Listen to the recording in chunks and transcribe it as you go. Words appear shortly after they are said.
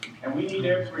And we need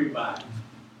everybody.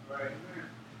 Right.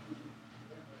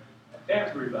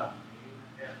 Everybody.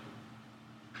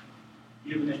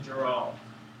 Giving it your all.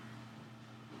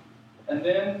 And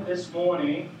then this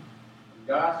morning,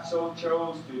 God so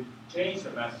chose to change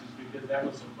the message because that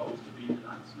was supposed to be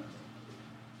tonight's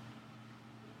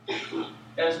message.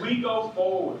 As we go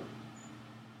forward,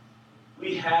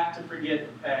 we have to forget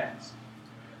the past.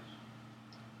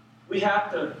 We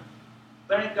have to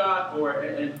thank God for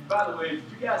it. And by the way, did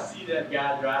you guys see that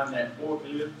guy driving that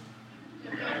forklift?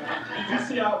 Did you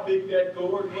see how big that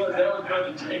gourd was? That was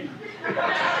Brother James.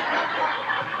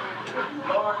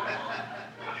 Lord,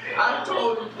 I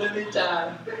told him plenty of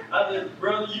times. I said,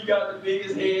 brother, you got the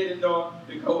biggest head in North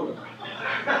Dakota.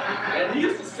 And he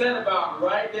used to sit about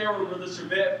right there where the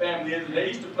Chevette family is, and they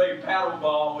used to play paddle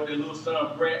ball with their little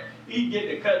son Brett. He'd get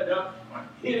to cut it up,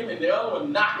 hit him, and the other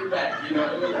one knock it back. You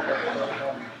know, it was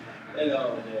and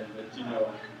all that. But you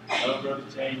know, I love Brother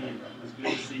Cheney. It was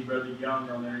good to see Brother Young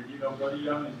on there. You know, Brother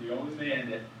Young is the only man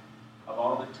that, of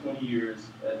all the 20 years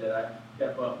that I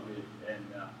kept up with, and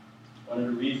one of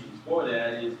the reasons for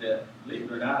that is that, believe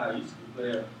it or not, I used to play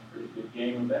a pretty good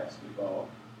game of basketball,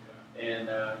 and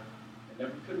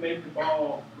never could make the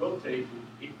ball rotate.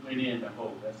 It went in the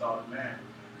hole. That's all that mattered.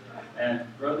 And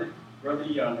Brother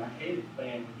Young, I hated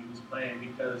playing when he was playing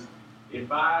because if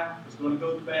I was going to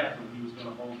go to the bathroom, he was going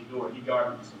to hold the door. He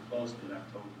guarded me so closely, and I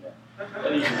told him that.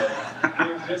 But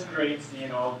anyway, it was just great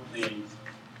seeing all the things.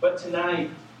 But tonight,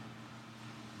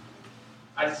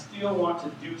 I still want to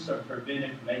do some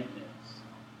preventive maintenance.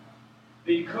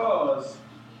 Because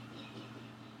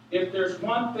if there's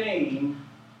one thing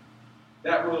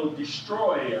that will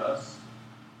destroy us,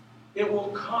 it will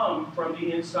come from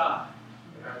the inside.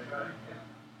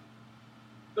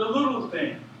 The little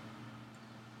thing.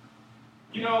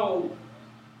 You know,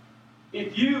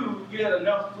 if you get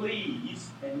enough fleas,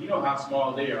 and you know how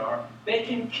small they are, they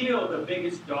can kill the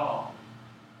biggest dog.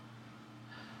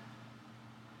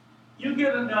 You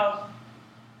get enough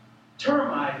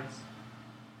termites,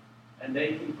 and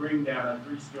they can bring down a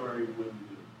 3-story wooden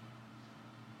building.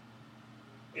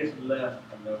 If left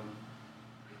alone.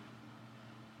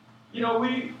 You know,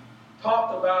 we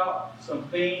talked about some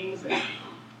things, and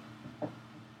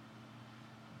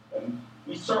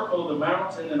we circled the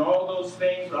mountain and all those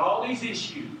things, all these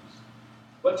issues.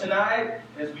 But tonight,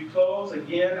 as we close,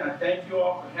 again, I thank you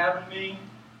all for having me.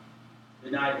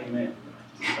 Good night, amen.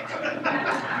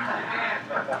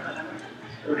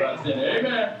 Everybody said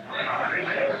amen.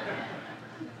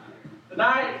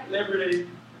 Tonight, Liberty,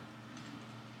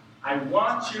 I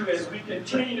want you, as we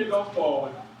continue to go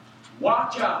forward,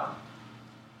 watch out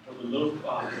for the little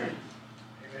fox. Amen.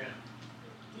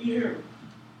 Do you hear me?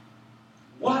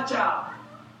 Watch out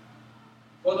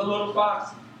for the little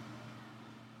foxes.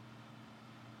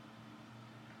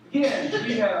 Again,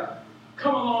 we have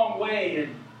come a long way,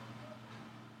 and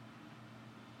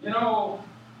you know,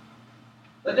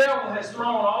 the devil has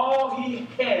thrown all he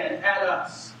can at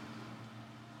us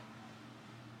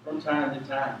from time to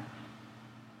time.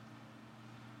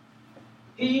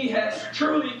 He has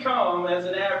truly come as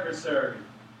an adversary.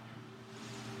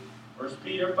 1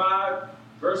 Peter 5,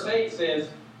 verse 8 says,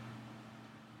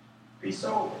 be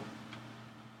sober.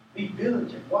 Be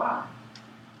vigilant. Why?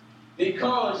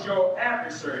 Because your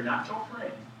adversary, not your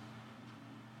friend,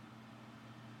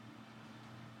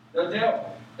 the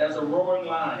devil, as a roaring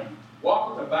lion,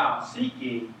 walketh about,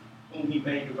 seeking whom he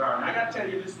may devour. And I got to tell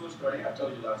you this little story. I've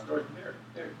told you a lot of stories, but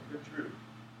they're true.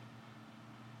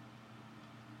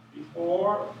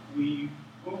 Before we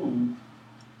moved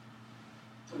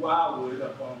to Wildwood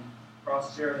up on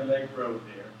across Sheridan Lake Road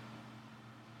there,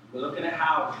 we're looking at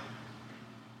houses.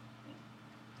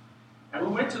 And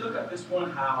we went to look at this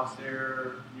one house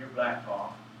there near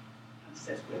Blackhawk. And it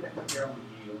says, way back there on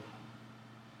the hill.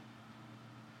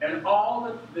 And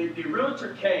all the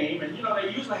realtor came, and you know, they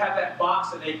usually have that box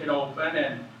that they can open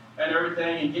and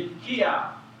everything and get the key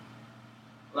out.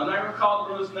 Well, I'm not going to call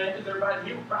the realtor's name because everybody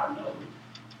here will probably know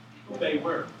who they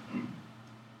were.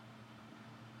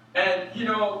 And, you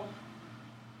know,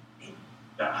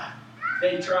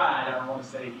 they tried. I don't want to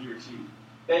say he or she.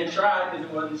 They tried because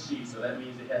it wasn't she, so that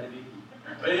means it had to be he.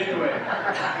 But anyway,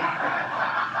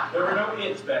 there were no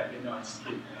hits back then. No, I'm just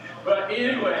kidding. But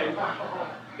anyway,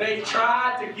 they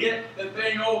tried to get the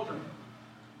thing open.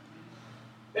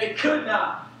 They could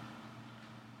not.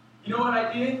 You know what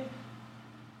I did?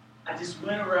 I just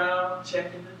went around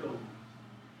checking the door.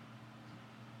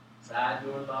 Side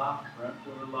door locked, front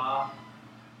door locked,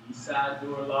 east side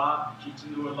door locked,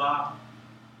 kitchen door locked.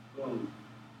 Boom.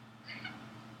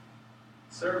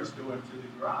 Service door into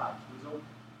the garage was open.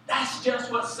 That's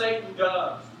just what Satan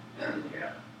does.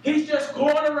 He's just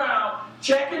going around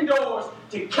checking doors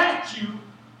to catch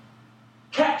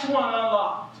one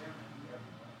unlocked.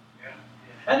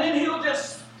 And then he'll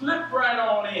just slip right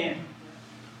on in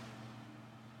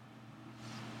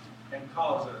and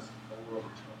cause us a world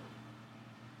of trouble.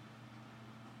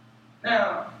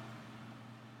 Now,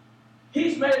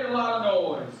 he's made a lot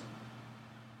of noise.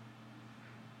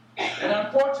 And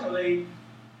unfortunately,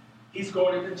 he's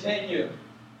going to continue.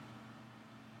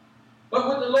 But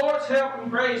with the Lord's help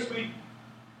and grace,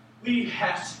 we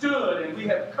have stood and we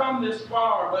have come this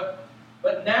far.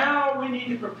 But now we need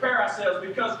to prepare ourselves,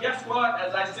 because guess what?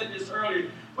 As I said this earlier,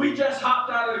 we just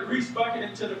hopped out of the grease bucket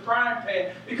into the frying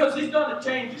pan because he's going to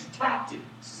change his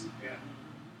tactics. Yeah.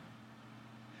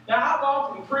 Now, I've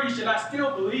often preached, and I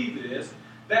still believe this,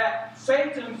 that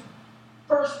Satan's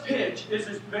first pitch is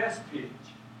his best pitch.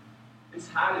 It's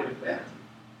highly effective.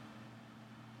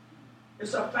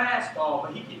 It's a fastball,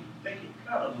 but he can make it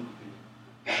cut a little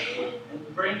bit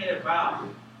and bring it about.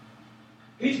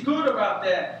 He's good about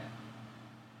that.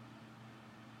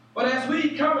 But as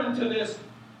we come into this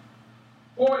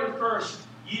 41st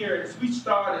year, as we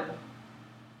started,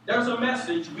 there's a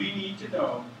message we need to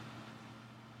know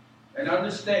and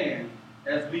understand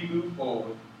as we move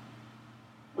forward.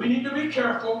 We need to be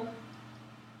careful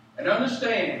and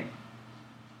understand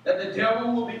that the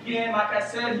devil will begin, like I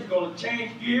said, he's going to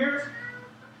change gears.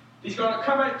 He's going to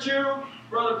come at you,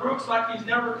 Brother Brooks, like he's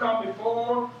never come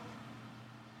before.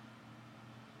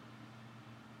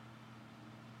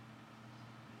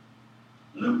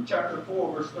 Luke chapter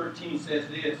 4, verse 13 says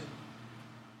this.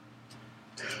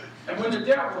 And when the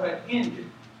devil had ended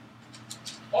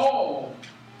all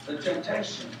the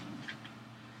temptation,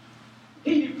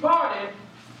 he departed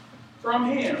from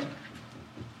him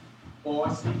for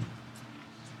a season.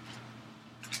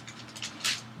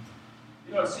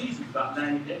 You know, a season's about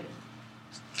 90 days.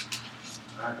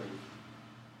 5 days.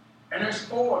 And there's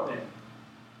 4 of them.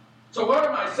 So what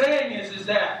am I saying is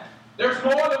that there's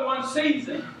more than one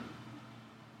season.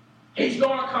 He's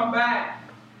going to come back.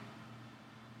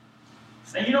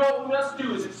 And you know what we must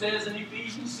do, as it says in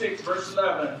Ephesians 6, verse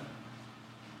 11.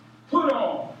 Put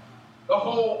on the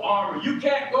whole armor. You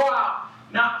can't go out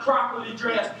not properly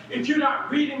dressed. If you're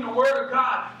not reading the Word of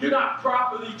God, you're not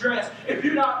properly dressed. If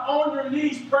you're not on your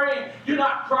knees praying, you're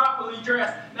not properly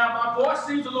dressed. Now, my voice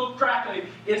seems a little crackly.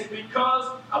 It's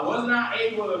because I was not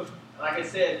able to, like I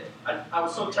said, I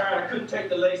was so tired I couldn't take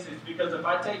the laces, because if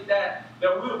I take that,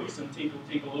 there will be some tinkle,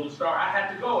 tinkle, little star. I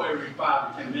had to go every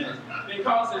 5 to 10 minutes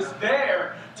because it's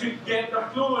there to get the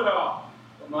fluid off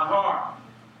of my heart.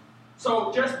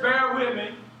 So just bear with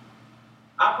me.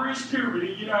 I've reached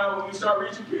puberty. You know how when we start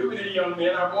reaching puberty, young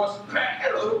men, our voice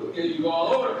you go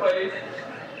all over the place.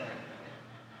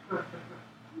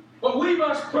 But we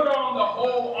must put on the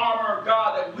whole armor of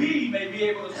God that we may be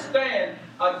able to stand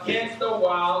against the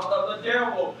wiles of the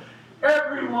devil.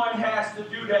 Everyone has to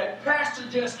do that. Pastor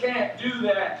just can't do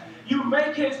that. You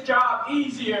make his job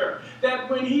easier. That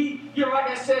when he, like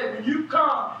I said, when you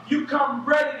come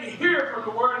ready to hear from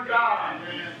the Word of God.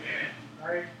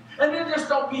 Right? And then just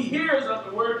don't be hearers of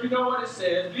the Word. You know what it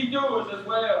says. Be doers as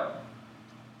well.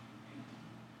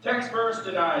 Text verse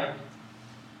tonight.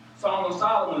 Song of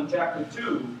Solomon, chapter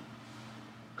 2,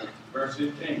 verse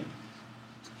 15.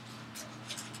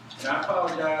 And I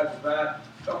apologize if a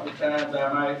couple of times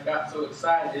I might have got so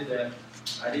excited that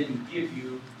I didn't give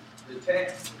you the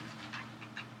text.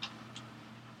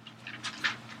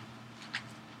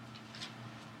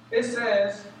 It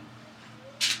says,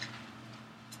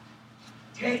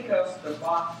 take us the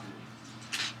boxes,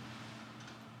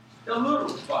 the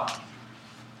little boxes.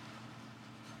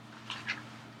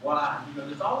 Why?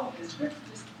 There's all the scripture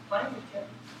just plainly tells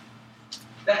us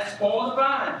that spoil the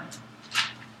vine.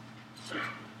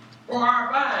 For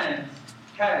our vines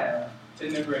have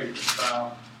integrated the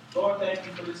foul. Lord, thank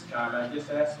you for this time. I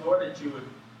just ask, Lord, that you would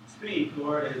speak,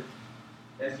 Lord,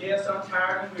 as yes, I'm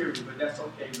tired and weary, but that's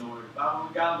okay, Lord. If I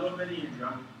only got a little bit of energy, I'm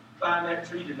going to climb that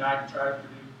tree tonight and try to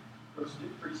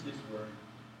preach this word.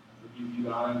 We give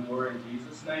you honor and glory in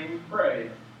Jesus' name we pray.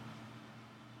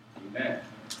 Amen.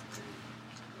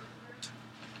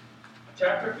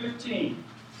 Chapter 15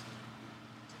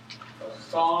 of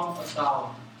Song of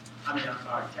Solomon.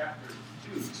 Chapter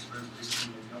 2, verse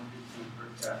 15. There's no 15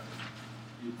 first chapter.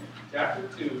 Chapter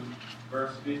 2,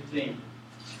 verse 15.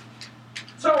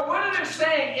 So what are they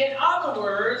saying? In other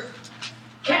words,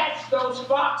 catch those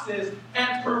foxes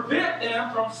and prevent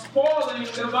them from spoiling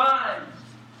the vines.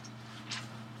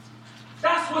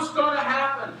 That's what's going to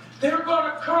happen. They're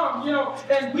going to come,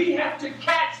 and we have to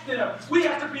catch them. We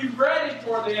have to be ready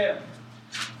for them.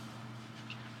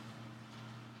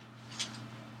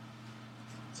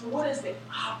 So what is the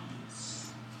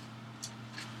obvious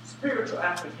spiritual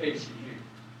application here.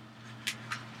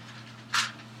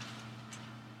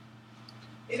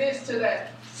 It is to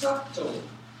that subtle,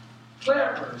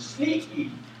 clever,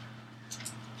 sneaky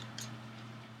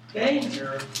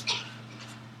danger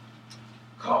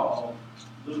called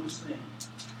little sin.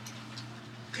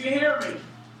 Do you hear me?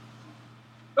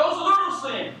 Those little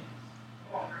sins.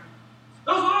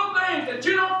 Those little things that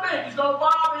you don't think is going to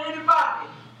bother anybody.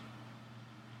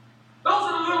 Those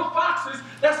are the little foxes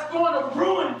that's going to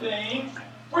ruin things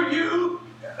for you,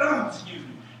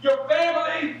 your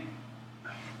family.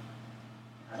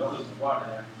 I know there's some water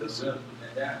there. Let's put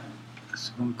that down. It's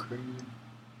going crazy.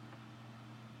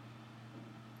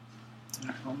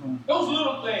 I don't know. Those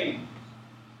little things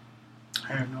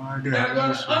I have no idea. that are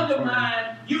going to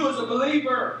undermine you as a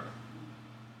believer,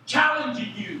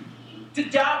 challenging you to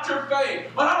doubt your faith.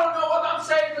 But I don't know whether I'm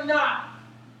saved or not.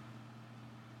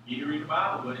 You need to read the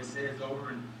Bible, what it says over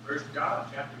in 1 John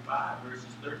chapter 5, verses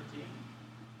 13.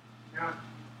 Now,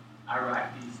 I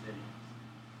write these things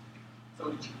so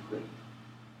that you believe.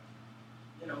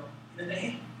 You know, in the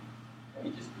name. Let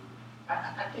me just do it.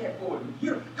 I can't afford it.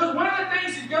 Because one of the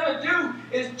things he's going to do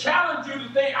is challenge you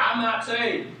to think, I'm not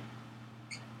saved.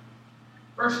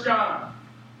 1 John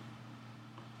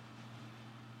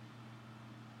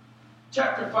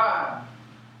chapter 5,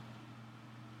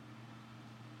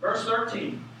 verse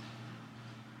 13.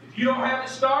 If you don't have it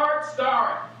starred,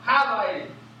 highlight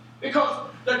it. Because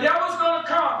the devil's going to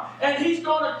come and he's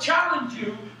going to challenge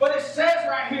you. But it says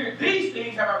right here, these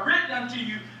things have I written unto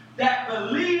you that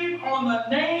believe on the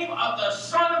name of the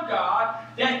Son of God,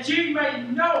 that ye may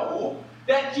know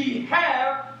that ye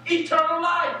have eternal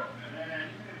life. Amen.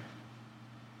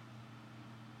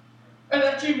 And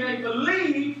that ye may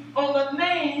believe on the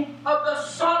name of the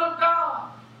Son of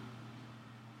God.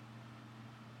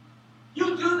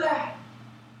 You do that.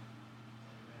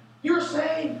 You're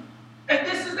saved. And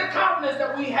this is the confidence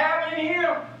that we have in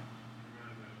Him.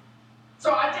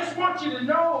 So I just want you to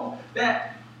know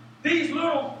that these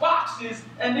little foxes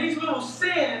and these little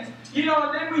sins, you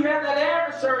know, and then we have that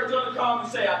adversary that's going to come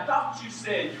and say, I thought you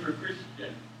said you were a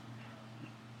Christian.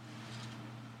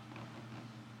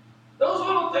 Those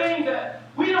little things that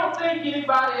we don't think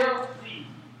anybody else sees.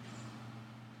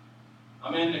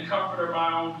 I'm in the comfort of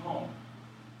my own home.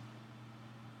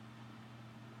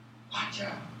 Watch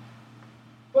out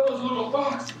for those little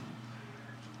foxes.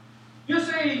 You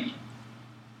see,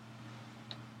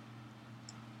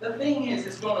 the thing is,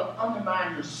 it's going to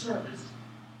undermine your service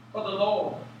for the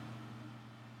Lord,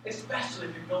 especially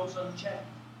if it goes unchecked.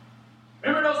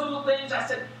 Remember those little things I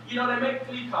said, you know, they make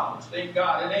flea collars, thank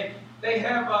God, and they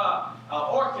have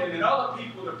Orchid and other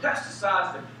people, the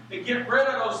pesticides, to get rid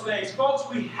of those things. Folks,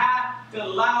 we have to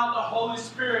allow the Holy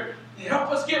Spirit to help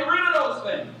us get rid of those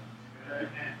things.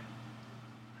 Amen.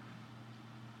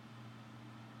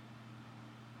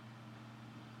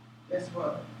 Guess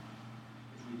what?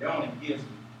 If we don't, it gives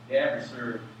the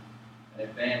adversary an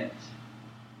advantage.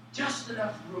 Just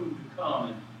enough room to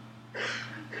come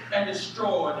and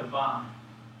destroy the vine.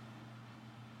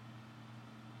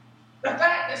 The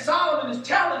fact that Solomon is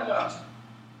telling us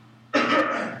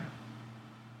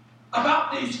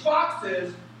about these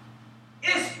foxes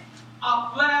is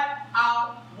a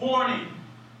flat-out warning.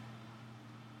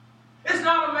 It's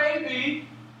not a maybe.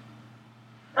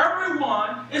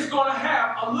 Everyone is going to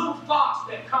have a little fox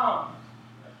that comes.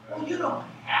 Well, you don't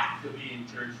have to be in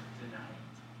church tonight.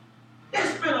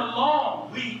 It's been a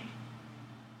long week.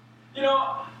 You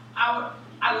know,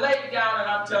 I laid down and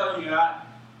I'm telling you,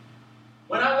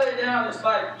 when I lay down, it's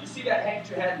like, you see that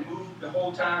handkerchief hadn't moved the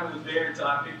whole time it was there until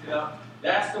I picked it up?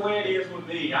 That's the way it is with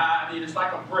me. I mean, it's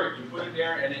like a brick. You put it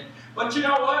there and it... But you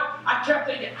know what? I kept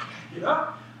thinking, I got to get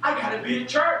up. I got to be at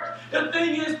church. The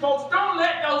thing is, folks, don't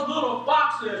let those little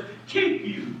foxes keep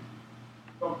you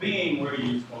from being where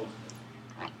you're supposed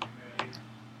to be.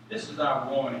 This is our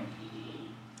warning.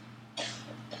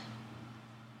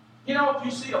 You know, if you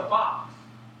see a fox,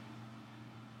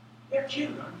 they're cute,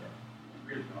 aren't they?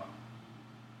 They really are.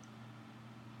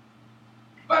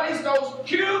 But it's those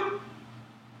cute,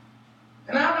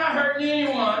 and I'm not hurting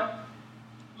anyone,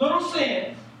 little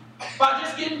sins by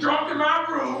just getting drunk in my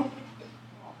room.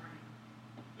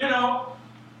 You know,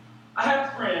 I had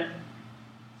a friend,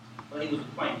 but he was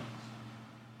acquaintance.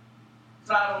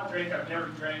 So I don't drink, I've never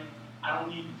drank, I don't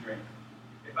need to drink.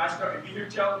 If you hear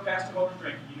tell the pastor about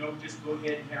drinking, you know, just go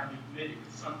ahead and have me committed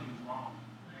because something's wrong.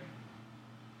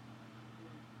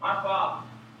 My father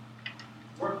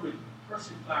worked with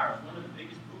Percy Flowers, one of the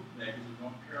biggest bootleggers in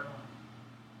North Carolina.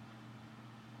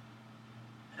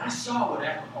 And I saw what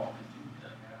alcohol could do.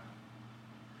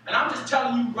 And I'm just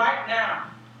telling you right now,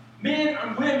 men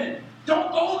and women,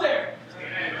 don't go there.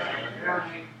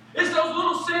 It's those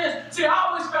little sins. See, I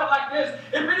always felt like this.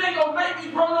 If it ain't going to make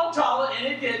me grow no taller, and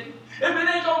it didn't. If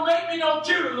it ain't going to make me no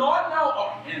cuter, Lord, no.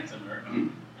 Or handsomer.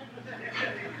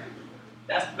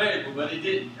 That's debatable, but it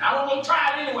didn't. I don't want to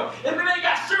try it anyway. If it ain't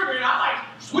got sugar in it, I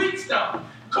like sweet stuff.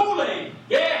 Kool-Aid.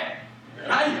 Yeah.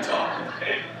 Now you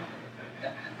talking.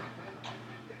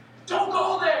 Don't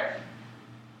go there.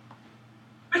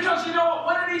 Because you know what?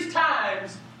 One of these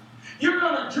times, you're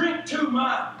going to drink too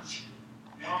much.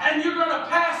 And you're going to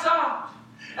pass out.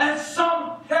 And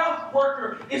some health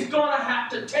worker is going to have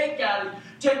to take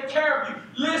care of you.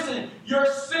 Listen, your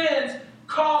sins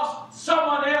cost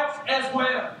someone else as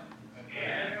well.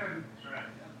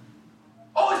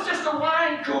 Oh, it's just a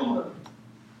wine cooler.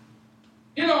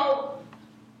 You know,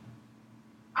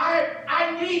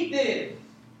 I need this.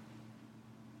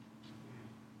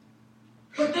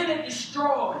 But then it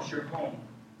destroys your home.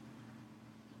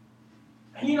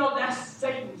 And you know, that's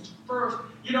Satan's first.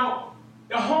 You know,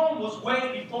 the home was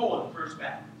way before the First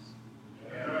Baptist.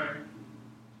 Yeah, right.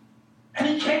 And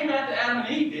he came after Adam and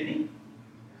Eve, didn't he?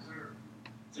 Yes, sir.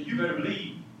 So you better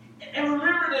believe. And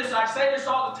remember this, I say this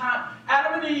all the time.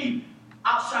 Adam and Eve,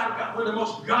 outside of God, were the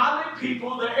most godly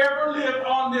people that ever lived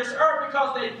on this earth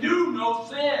because they knew no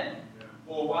sin. Yeah.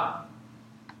 For a while.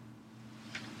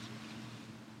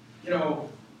 You know,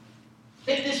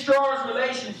 it destroys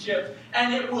relationships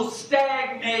and it will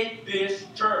stagnate this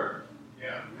church.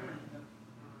 Yeah.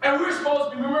 And we're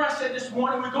supposed to, remember I said this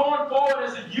morning, we're going forward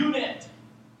as a unit.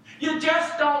 You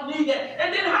just don't need that.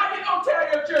 And then how you going to tell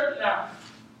your church now?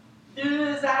 Do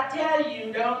as I tell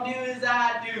you, don't do as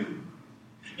I do.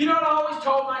 You know what I always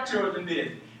told my children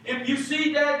this? If you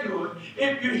see Dad do it,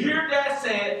 if you hear Dad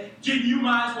say it, you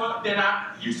might as well, then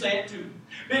you say it too.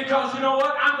 Because you know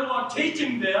what? I'm the one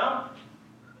teaching them.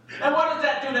 And what does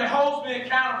that do? That holds me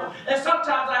accountable. And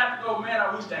sometimes I have to go, man,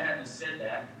 I wish I hadn't said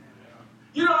that.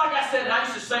 You know, like I said, I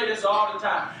used to say this all the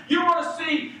time. You want to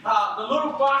see the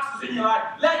little foxes in your life,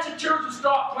 let your children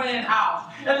start playing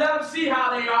house. And let them see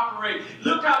how they operate.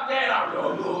 Look how Dad,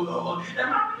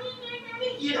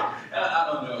 you know, I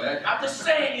don't know. I'm just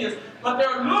saying this. But there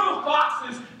are little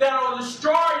foxes that will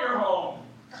destroy your home.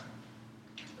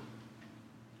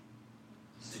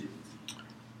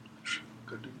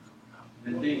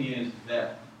 The thing is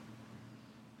that,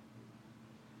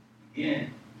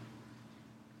 again,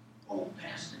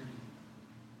 Pastor,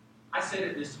 I said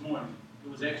it this morning.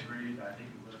 It was X-rated, I think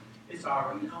it was. It's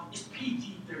already, you know, it's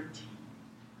PG-13.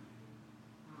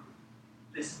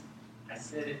 Listen, I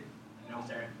said it, I know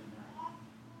it's everything.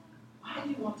 Why do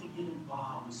you want to get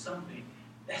involved with something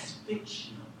that's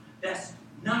fictional, that's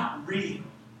not real?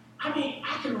 I mean,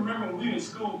 I can remember when we were in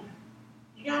school,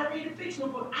 you got to read a fictional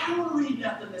book. I don't want to read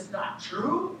nothing that's not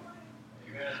true.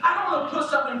 I don't want to put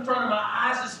something in front of my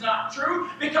eyes that's not true,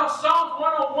 because Psalms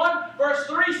 101 verse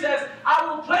 3 says, I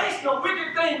will place no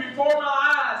wicked thing before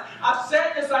my eyes. I've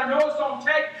said this, I know it's on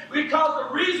tape, because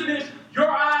the reason is your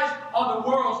eyes are the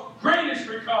world's greatest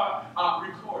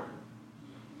recorder.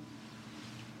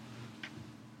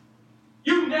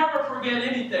 You never forget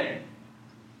anything.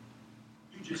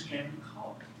 You just can't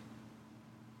recall it.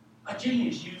 A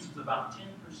genius uses about 10%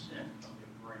 of their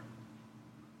brain.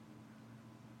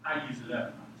 I use it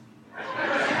up.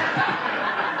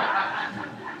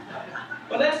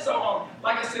 But that song,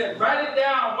 like I said, write it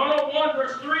down. 101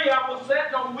 verse 3, I will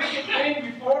set no wicked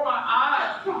thing before my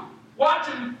eyes.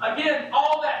 Watching, again,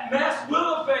 all that mess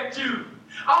will affect you.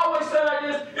 I always say like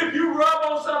this, if you rub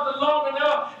on something long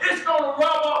enough, it's going to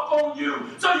rub off on you.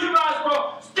 So you might as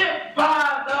well stick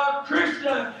by the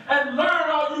Christian and learn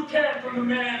all you can from the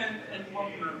man and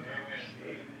woman.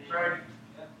 Right?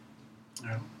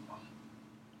 Yeah.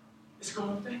 It's going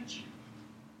to affect you.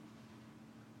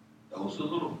 Those are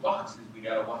little foxes we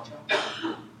got to watch out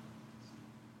for.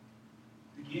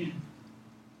 Again.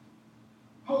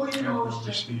 Oh, you know, it's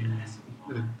just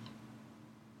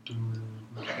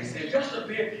like I said, just a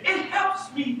bit. It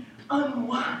helps me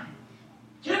unwind.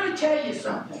 Let me tell you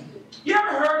something. You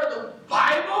ever heard of the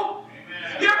Bible?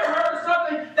 Amen. You ever heard of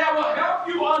something that will help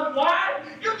you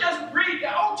unwind? You just read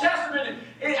the Old Testament,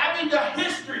 the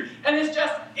history, and it's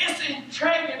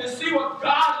intriguing to see what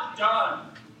God has done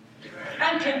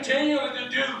and continuing to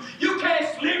do. You can't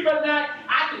sleep at night.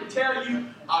 I can tell you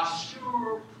a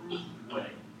sure-proof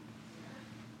way.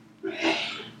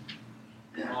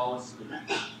 Fall asleep.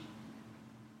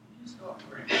 You start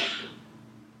praying.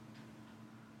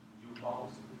 You'll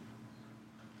fall asleep.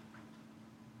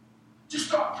 Just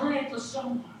start praying for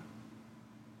someone.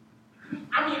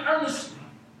 Earnestly.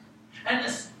 And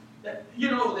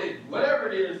whatever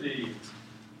it is,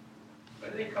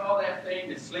 what do they call that thing?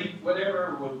 The sleep,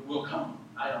 whatever, will come.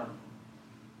 I don't know.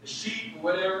 The sheep,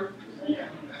 whatever.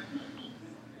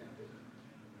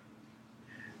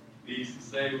 We used to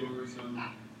say when we were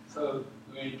so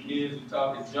when kids were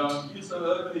talking junk, you're so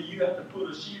ugly, you have to put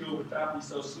a sheet over top you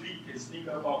so sleep can sneak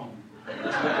up on you.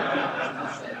 That's what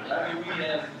I used to say. I mean, we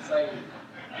had to say,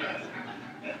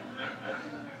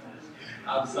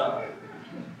 I'm sorry.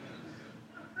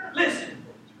 Listen,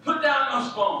 put down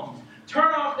those phones.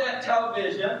 Turn off that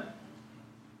television,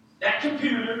 that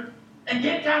computer, and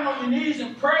get down on your knees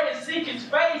and pray and seek His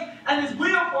face and His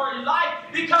will for your life,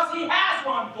 because He has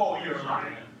one for your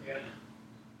life.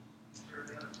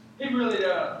 He really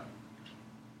does.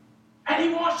 And He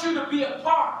wants you to be a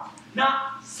part,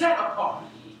 not set apart.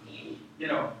 You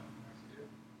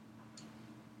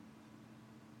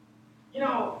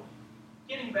know,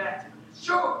 getting back to this.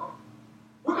 Sure,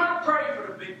 we're going to pray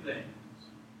for the big things.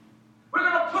 We're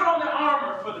going to put on the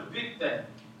armor for the big things.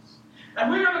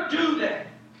 And we're going to do that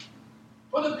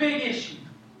for the big issue.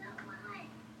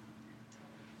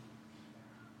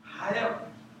 However,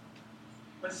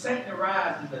 when Satan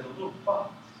arises as a little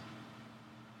fox,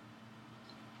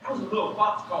 that was a little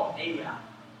fox called Ai.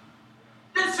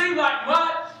 Didn't seem like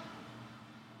much.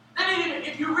 They didn't even,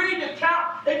 if you read the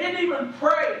account, they didn't even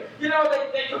pray. You know,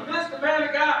 they convinced the man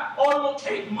of God, oh, it won't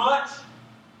take much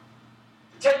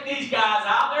to take these guys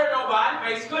out. They're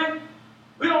nobody, basically.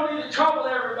 We don't need to trouble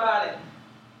everybody.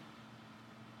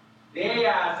 The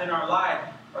AIs in our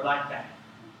life are like that.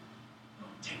 It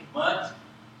won't take much,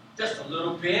 just a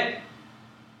little bit.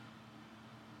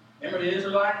 Remember the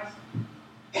Israelites?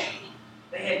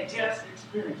 They had just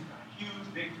experienced a huge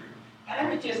victory. And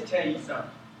let me just tell you something.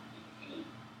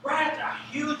 Right after a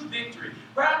huge victory,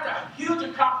 right after a huge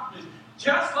accomplishment,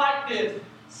 just like this,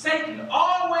 Satan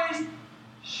always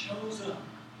shows up.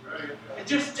 It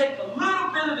just takes a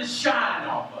little bit of the shine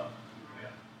off of it.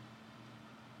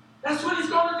 That's what he's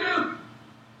going to do.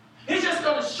 He's just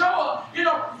going to show up. You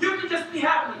know, you can just be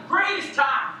having the greatest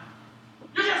time.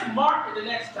 You just mark it the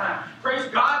next time. Praise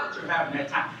God that you're having that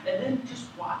time. And then just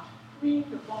watch. Ring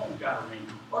the phone, got to ring.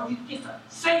 Or you get to.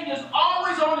 Satan is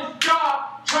always on his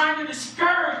job trying to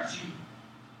discourage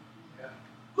you.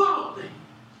 Little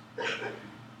things.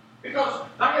 Because,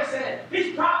 like I said,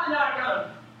 he's probably not going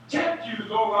to tempt you to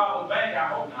go rob a bank. I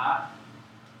hope not.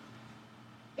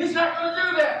 He's not going to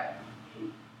do that.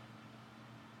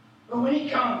 But when he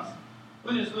comes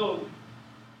with his little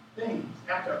things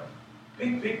after a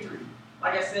big victory,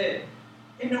 like I said,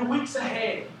 in the weeks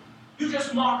ahead, you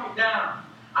just mark it down.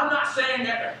 I'm not saying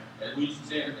that, as we used to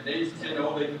say, they used to say,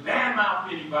 oh, they can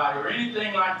badmouth anybody or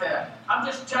anything like that. I'm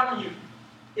just telling you,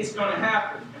 it's going to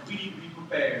happen, and we need to be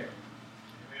prepared.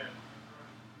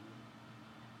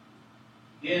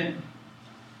 Again,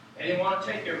 they didn't want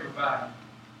to take everybody.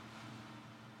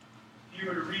 If you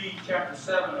were to read chapter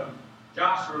 7 of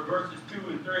Joshua, verses 2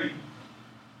 and 3,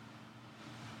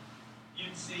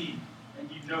 you'd see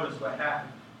and you'd notice what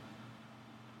happened.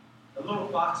 The little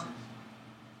foxes,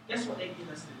 guess what they get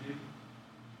us to do?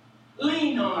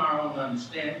 Lean on our own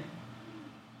understanding.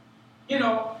 You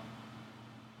know,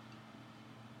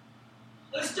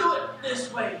 let's do it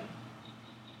this way.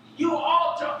 You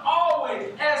ought to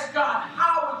always ask God,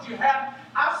 how would you have?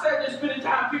 I've said this many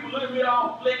times, people look at me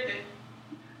all afflicted.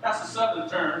 That's a southern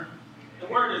term. The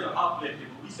word isn't uplifted,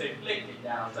 but we say afflicted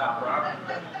down south, right?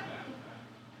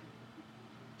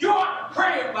 You ought to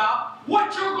pray about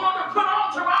what you're going to put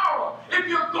on tomorrow. If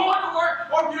you're going to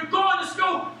work or if you're going to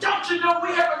school, don't you know we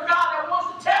have a God that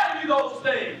wants to tell you those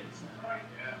things?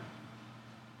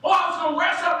 Oh, I was going to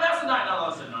wear something else tonight. No,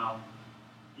 I said, no.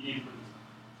 You need to put this on.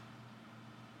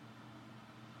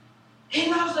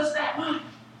 He loves us that much.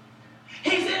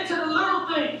 He's into the little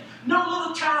things. No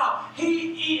little child.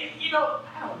 You know,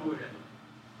 I don't know where that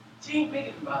is. She ain't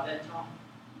thinking about that talk.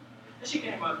 And she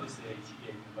came up this age. She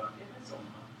gave me about it. That's so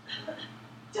much.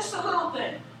 Just a little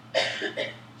thing.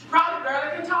 She probably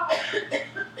barely can talk.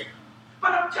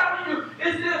 But I'm telling you,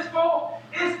 it's this fault.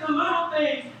 It's the little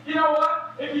things. You know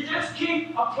what? If you just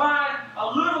keep applying a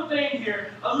little thing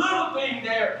here, a little thing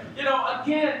there, you know,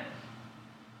 again,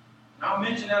 I'll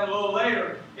mention that a little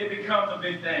later, it becomes a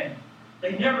big thing.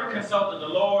 They never consulted the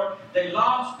Lord. They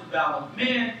lost the valiant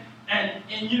men, and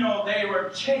you know, they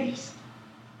were chased.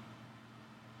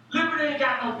 Liberty ain't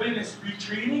got no business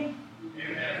retreating.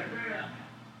 Amen.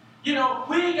 You know,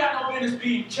 we ain't got no business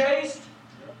being chased.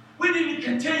 We need to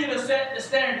continue to set the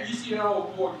standard. You see that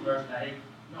old Ford commercial now?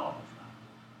 No,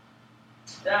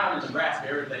 it's not. Down in Nebraska,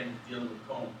 everything is dealing with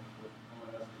corn.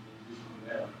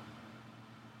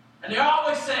 And they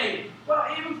always say,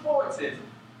 well, even Ford says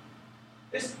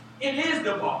it. It is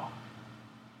the bar.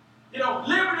 You know,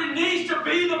 liberty needs to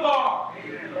be the bar.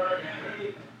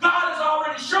 God has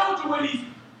already showed you what He's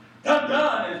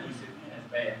done, as we say. Man,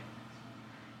 that's bad.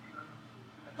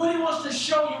 But He wants to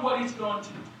show you what He's going to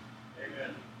do.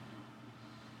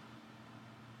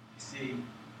 See,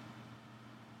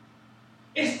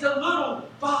 it's the little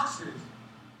foxes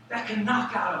that can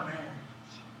knock out a marriage.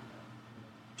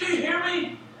 Do you hear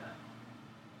me?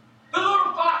 The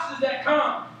little foxes that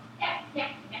come.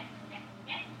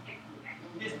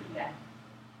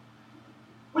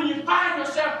 When you find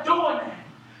yourself doing that,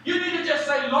 you need to just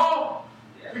say, Lord,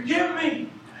 forgive me.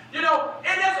 You know,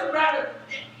 it doesn't matter.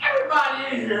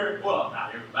 Everybody in here, well,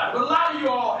 not everybody, but a lot of you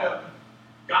all have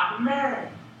gotten married.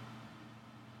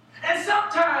 And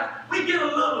sometimes we get a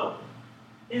little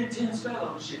intense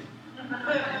fellowship.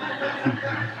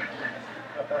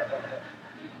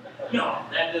 No,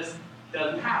 that just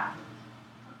doesn't happen.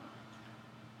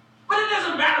 But it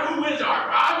doesn't matter who wins the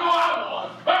argument. I know I won.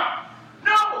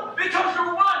 No, because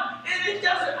you're one. And it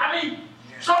doesn't,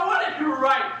 so what if you were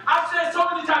right? I've said so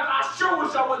many times, I sure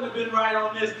wish I wouldn't have been right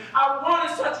on this. I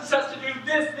wanted such and such to do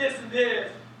this, this, and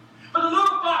this. But the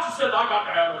little fox says, I got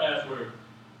to have the last word.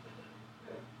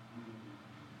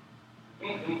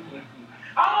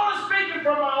 I'm only speaking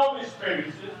from my own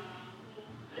experiences.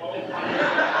 Moving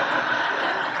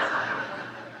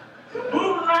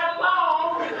right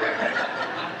along.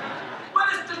 But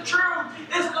it's the truth.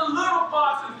 It's the little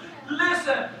foxes.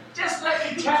 Listen, just let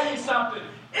me tell you something.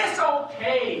 It's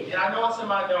okay. And I know it's in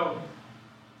my notes.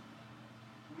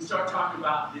 We start talking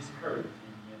about this courage.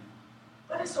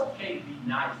 But it's okay to be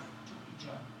nice to each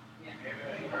other.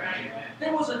 Yeah.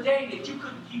 There was a day that you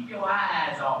couldn't keep your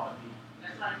eyes off of me.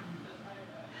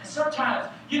 Sometimes,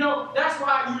 that's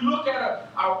why you look at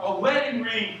a wedding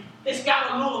ring, it's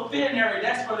got a little thin area.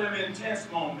 That's for them intense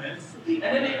moments. And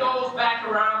then it goes back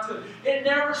around to, it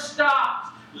never stops.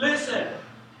 Listen,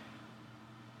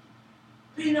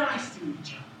 be nice to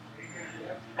each other.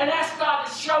 And ask God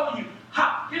to show you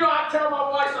how. I tell my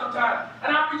wife sometimes,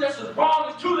 and I'll be just as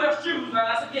wrong as two left shoes. Now,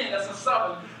 that's a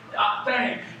southern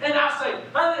thing. And I say,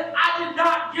 honey, I did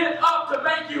not get up to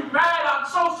make you mad. I'm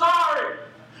so sorry.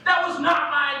 That was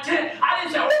not my intent. I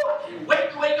didn't say, I can't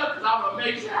wait to wake up because I'm going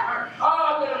to make sure.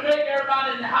 I'm going to make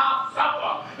everybody in the house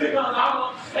suffer because I'm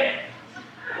upset.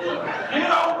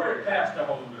 Get over it, Pastor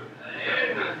Holder.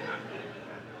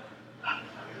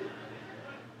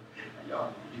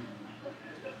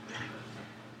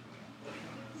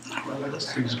 Well,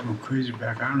 this thing's going crazy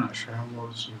back. I'm not sure how well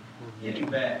this is. Getting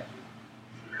back.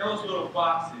 Those little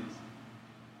foxes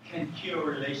can kill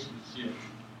relationships,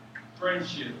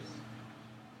 friendships,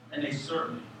 and they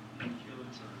certainly can kill a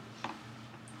church.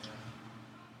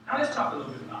 Now let's talk a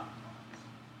little bit about the fox.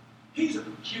 He's a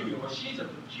peculiar, or she's a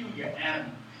peculiar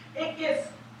animal. It gets,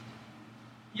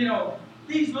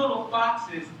 these little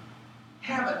foxes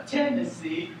have a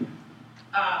tendency,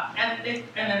 and they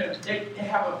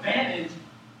have advantage.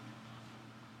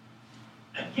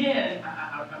 Again,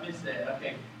 I missed that.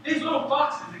 Okay, these little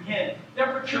foxes, again,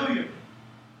 they're peculiar.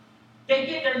 They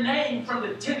get their name from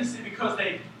the tendency because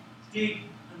they dig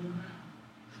underground.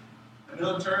 The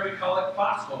military call it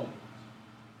foxholes.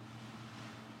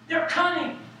 They're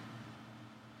cunning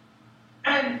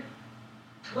and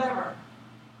clever.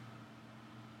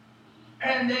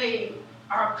 And they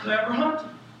are clever hunters.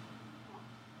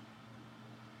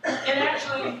 And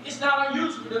actually, it's not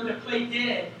unusual for them to play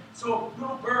dead. So a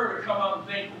little bird will come up and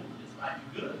think, oh, this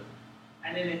might be good.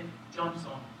 And then it jumps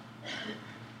on them.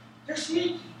 They're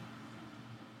sneaky.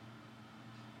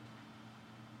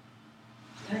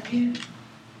 And again,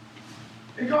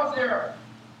 because they're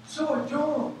so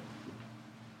adorable,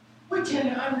 we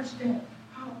tend to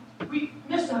we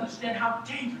misunderstand how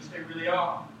dangerous they really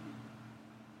are.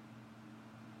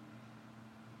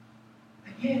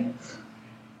 Again,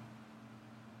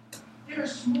 they're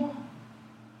small,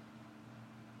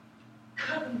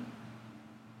 cuddly.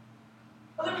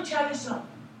 Well, let me tell you something.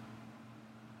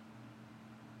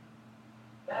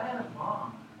 That had a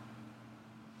bomb.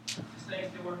 This thing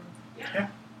still working? Yeah. It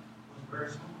was very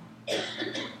small.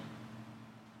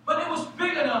 But it was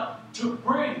big enough to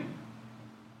bring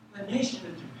the nation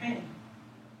of Japan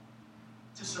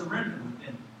to surrender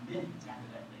within minutes after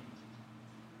that thing.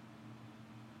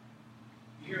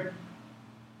 You hear me?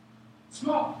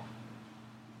 Small.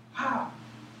 Powerful.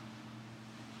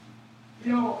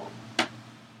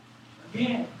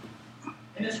 Again,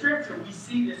 in the scripture, we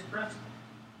see this principle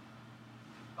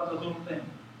of the little thing.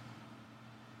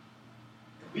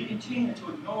 If we continue to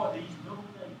ignore these little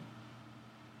things,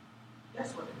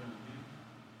 that's what they're going to do.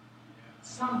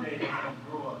 Someday they're going to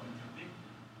grow up into big things.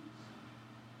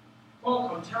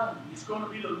 Folks, I'm telling you, it's going to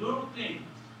be the little things,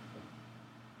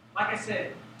 like I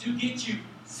said, to get you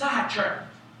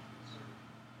sidetracked.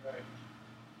 Right.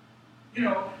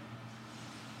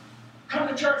 Come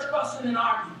to church fussing and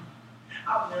arguing.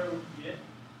 I'll never forget.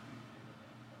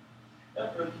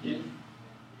 That brother kid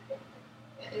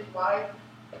and his wife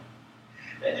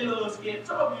They did a little skit.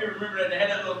 Some of you remember that they had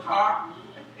that little car.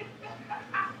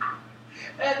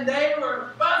 And they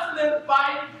were fussing and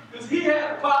fighting because he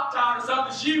had a Pop-Tart or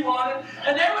something she wanted.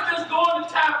 And they were just going to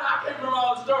town. I can't remember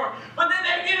all the story. But then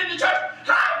they get into church.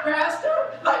 Hi,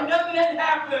 Pastor. Like nothing had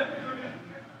happened.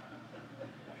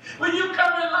 When you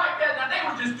come in like that, now they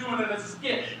were just doing it as a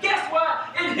skit. Guess what?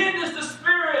 It hinders the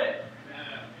spirit.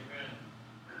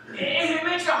 It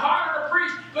makes it harder to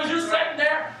preach because you're sitting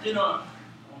there, you know,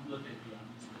 don't look at me, I'm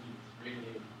just straight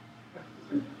ahead.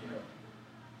 You know,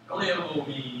 don't elbow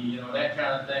me, you know, that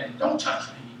kind of thing. Don't touch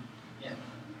me. Yeah.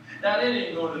 Now they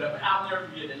didn't go to that. I'll never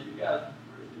forget that.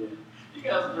 You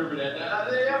guys remember that.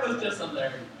 That was just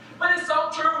hilarious. But it's so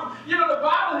true. You know, the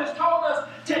Bible has told us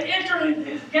to enter in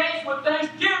his gates with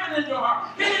thanksgiving in your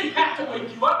heart. He didn't have to wake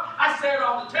you up. I say it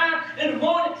all the time. In the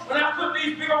morning, when I put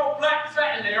these big old black,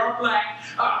 and they are black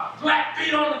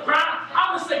feet on the ground,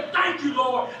 I'm going to say, thank you,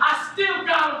 Lord. I still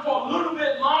got them for a little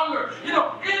bit longer. You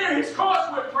know, enter his courts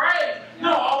with praise.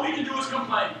 No, all we can do is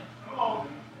complain. Come on.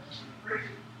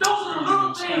 Those are the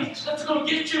little things that's going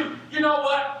to get you, you know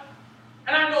what?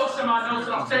 And I know somebody knows,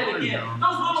 and I'll say it again.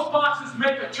 Those little boxes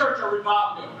make a church a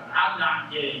revival. I'm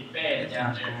not getting fed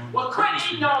down there. Well, quit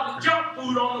eating all the junk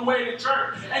food on the way to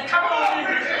church. And come on in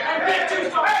here and get you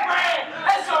some bread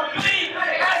and some meat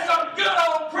and some good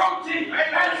old protein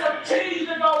and some cheese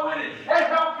to go with it and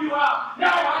help you out. No,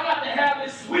 I got to have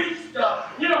this sweet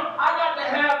stuff. You know, I got to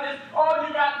have this. Oh,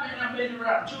 you got me. I made it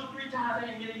around 2 or 3 times. I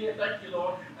ain't getting it. Thank you,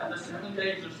 Lord. After 7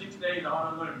 days or 6 days, all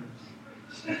I learned.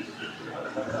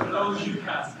 For those of you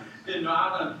guys didn't know,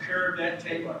 I'm going to curve that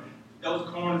table. Those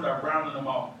corners are rounding them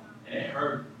off. And it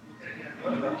hurt.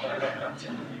 I'm telling you.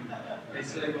 They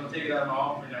said they're going to take it out of my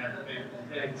offering. I have to pay for the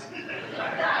pigs.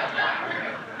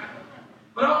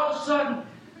 But all of a sudden,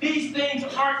 these things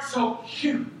aren't so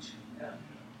huge.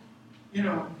 You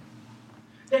know,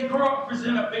 they grow up and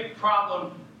present a big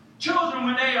problem. Children,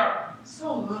 when they are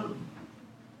so little,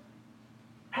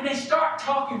 and they start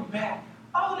talking back.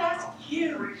 Oh, that's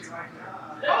cute.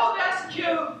 Oh, that's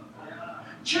cute.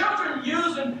 Children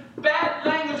using bad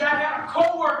language. I had a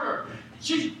co-worker.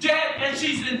 She's dead and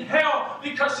she's in hell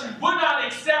because she would not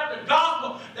accept the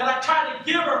gospel that I tried to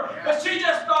give her. But she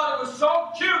just thought it was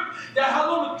so cute that her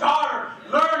little daughter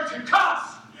learned to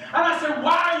cuss. And I said,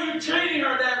 why are you treating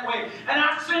her that way? And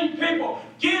I've seen people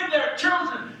give their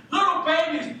children, little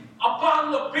babies, a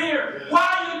bottle of beer. Why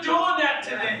are you doing that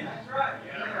to them? That's right.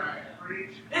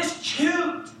 It's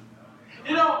cute.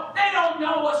 You know, they don't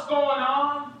know what's going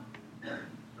on.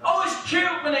 Oh, it's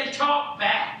cute when they talk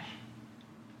back.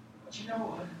 But you know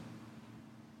what?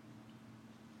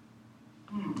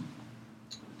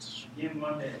 Again,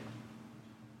 one day,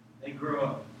 they grow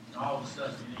up, and all of a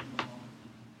sudden, they ain't home.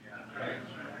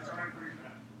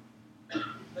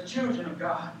 The children of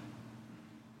God,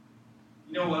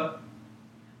 you know what?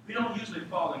 We don't usually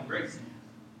fall in great sins,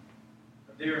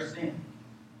 but there are sins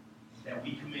that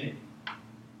we commit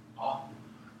often.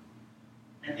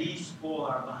 And these spoil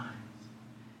our lives.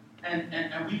 And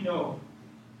we know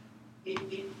it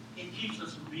keeps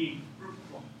us from being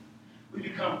fruitful. We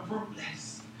become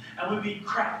fruitless. And we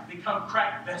become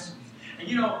cracked vessels. And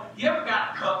you know, you ever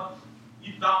got a cup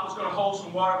you thought was going to hold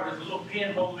some water, but there's a little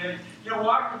pinhole in it? You know,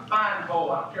 water can find a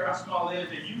hole. I don't care how small it is.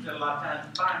 They use it a lot of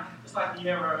times to find. It's like when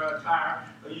you have a tire.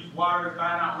 They use water to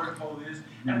find out where the hole is.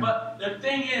 But the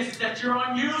thing is that you're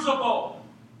unusable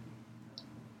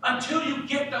until you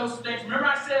get those things. Remember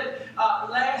I said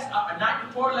night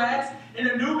before last, in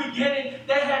the new beginning,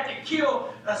 they had to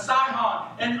kill Sihon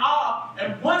and Og.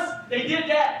 And once they did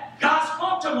that, God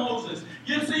spoke to Moses.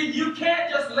 You see, you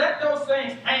can't just let those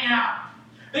things hang out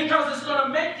because it's going to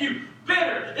make you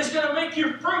bitter. It's going to make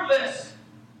you fruitless.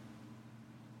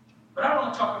 But I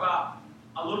want to talk about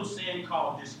a little sin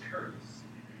called discourteous.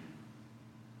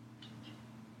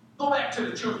 Go back to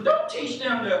the children. Don't teach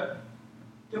them to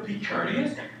be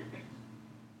courteous.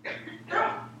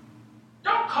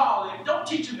 Don't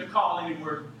teach them to call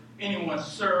anyone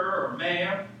sir or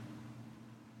ma'am.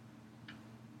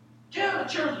 Tell the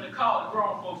children to call the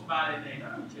grown folks by their name.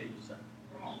 Let me tell you something.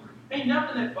 Ain't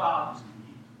nothing that bothers me.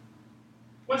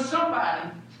 When somebody,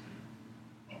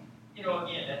 you know,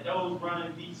 again, that nose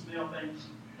running, feet smell things,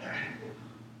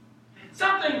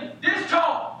 something this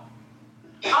tall.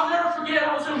 I'll never forget,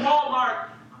 I was in Walmart.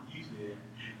 I'm used to it.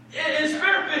 In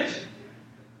Spearfish.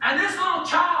 And this little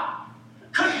child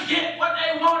couldn't get what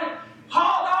they wanted,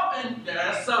 hauled off and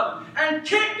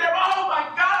kicked them. Oh my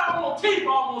God, my teeth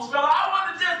almost fell. I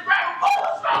wanted to just grab him. Oh,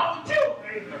 what's wrong with you?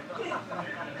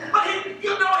 But he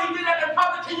did that in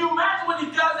public. Can you imagine what he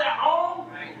does at home?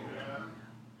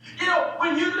 You know,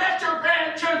 when you let your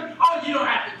grandchildren, oh, you don't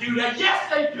have to do that. Yes,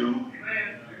 they do.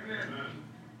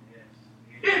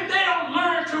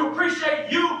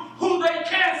 appreciate you, who they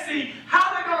can't see,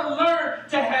 how they're going to learn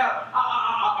to have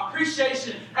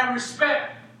appreciation and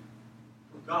respect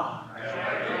for God.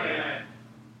 Amen.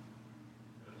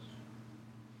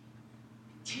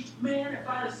 Teach, man, if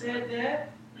I'd have said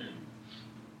that.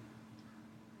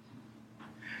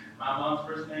 My mom's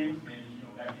first name,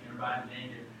 and back then everybody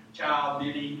named their child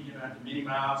Minnie, after Minnie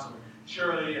Mouse, or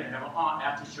Shirley, and I have an aunt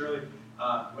after Shirley.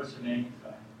 What's her name?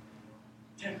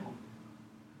 Temple.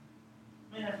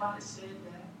 Man, if I'd have said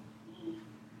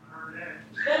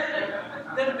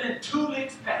that, there'd have been 2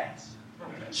 licks passed.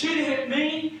 She'd have hit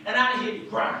me, and I'd have hit the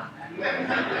ground.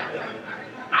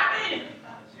 I mean it.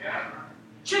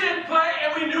 She didn't play,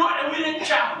 and we knew it, and we didn't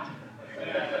challenge her.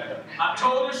 I've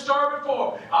told this story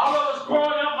before. All of us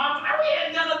growing up, we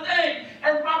hadn't done a thing.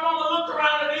 And my mama looked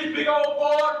around at these big old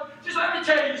boys. She said, let me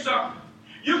tell you something.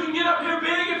 You can get up here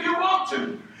big if you want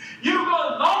to. You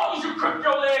go, as long as you crook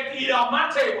your leg to eat off my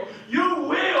table, you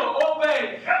will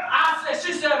obey.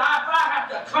 She said, if I have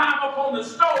to climb up on the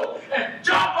stove and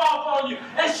jump off on you.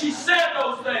 And she said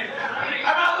those things. And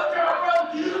I looked at her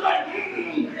brother, he was like,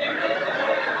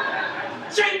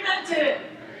 She meant it.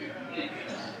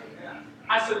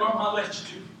 I said, Mom, I'll let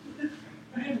you do it.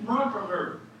 I didn't run from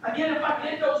her. Again, if I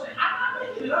did those things, I'm not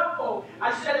making it up for.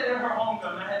 I said it at her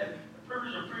homecoming. I had the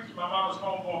privilege of preaching my mama's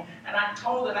homegoing. And I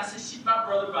told her, I said, she's my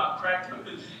brother about cracked up.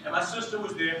 And my sister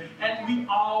was there. And we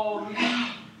all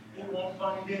laughed. It won't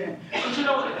funny then. But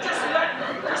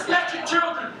just let your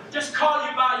children just call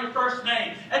you by your first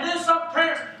name. And then some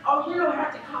parents, you don't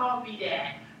have to call me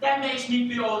that. That makes me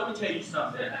feel old. Let me tell you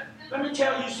something. Let me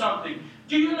tell you something.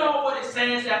 Do you know what it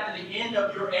says after the end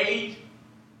of your age?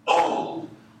 Old.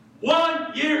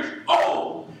 1 year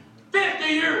old. 50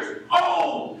 years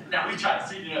old. Now we try to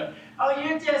see that.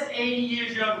 You're just 80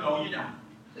 years young. No, you're not.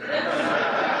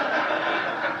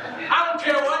 I don't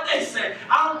care what they say.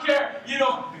 I don't care.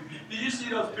 Did you see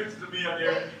those pictures of me up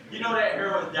there? You know that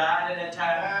hero died at that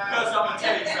time? Because I'm going to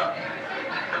tell you something.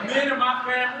 The men in my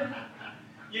family,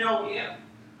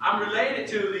 I'm related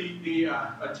to the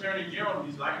Attorney General.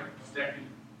 He's like a second,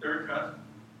 third cousin.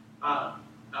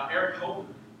 Eric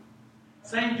Holder.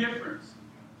 Same difference.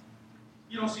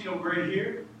 You don't see no gray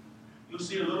here. You'll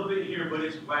see a little bit here, but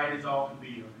it's white as all can be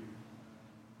up here.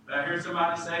 But I heard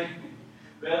somebody say,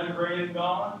 better than gray and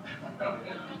gone.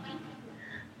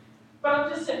 But I'm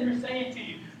just sitting here saying to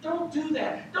you, don't do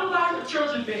that. Don't allow your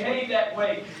children to behave that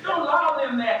way. Don't allow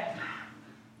them that.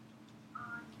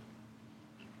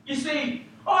 You see,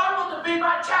 I want to be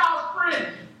my child's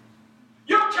friend.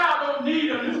 Your child don't need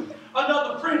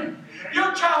another friend.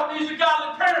 Your child needs a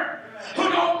godly parent who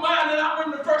don't mind, and I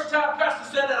remember the first time Pastor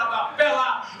said that, I about fell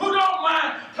out, who don't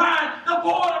mind applying the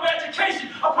board of education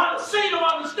upon the seat of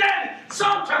understanding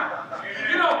sometimes.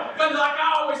 But like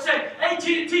I always say,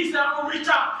 AT&T said I'm going to reach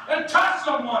out and touch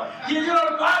someone. The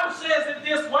Bible says it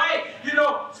this way,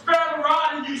 spare the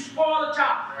rod and you spoil the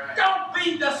child. Don't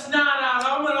beat the snot out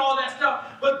of them and all that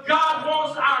stuff. But God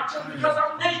wants our children, because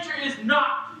our nature is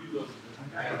not to do those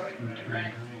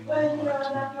things. Well, I'm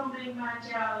not going to make my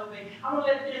child obey. I'm going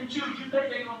to let them choose. You think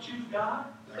they're going to choose God?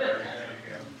 That's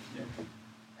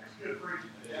good preaching.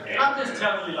 I'm just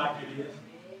telling you like it is.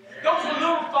 Those are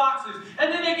little foxes.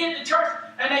 And then they get to church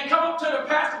and they come up to the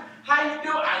pastor. How you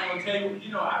doing? I'm going to tell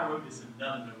you, I wrote this in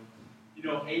another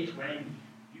note. H. Wayne,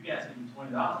 you guys give me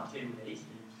 $20. I'll tell you what H is.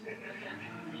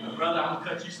 Brother, I'm going to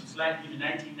cut you some slack. Give you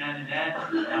 $19.99.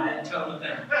 I won't tell them a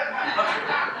thing.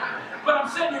 But I'm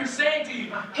sitting here saying to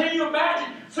you, can you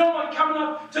imagine someone coming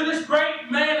up to this great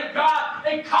man of God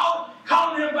and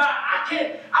calling him by,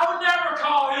 I would never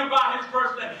call him by his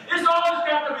first name. It's always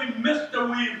got to be Mr.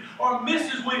 Williams or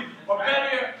Mrs. Williams or better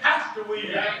yet, Pastor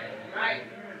Williams. Right.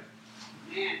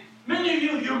 Many of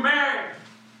you, you're married.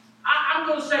 I'm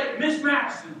going to say Miss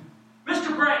Madison,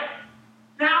 Mr. Gray.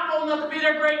 Now I'm old enough to be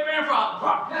their great-grandfather,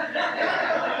 probably.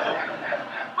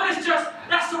 But it's just,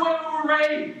 that's the way we were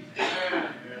raised.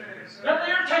 That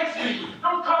irritates me.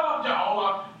 Don't call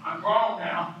up, I'm grown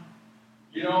now.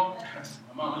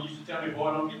 My mama used to tell me,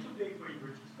 boy, don't get too big for your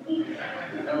britches.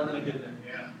 That wasn't a good thing.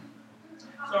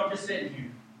 So I'm just sitting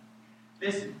here.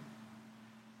 Listen,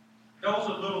 those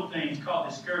are little things called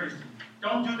discouragement.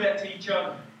 Don't do that to each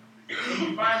other. When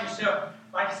you find yourself,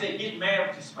 like I said, getting mad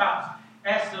with your spouse,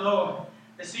 ask the Lord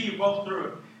to see you both through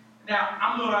it. Now,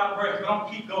 I'm a little out of breath, but I'm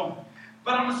going to keep going.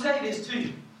 But I'm going to say this to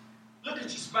you. Look at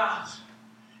your spouse.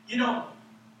 They don't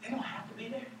have to be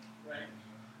there. Right.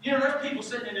 There's people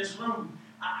sitting in this room.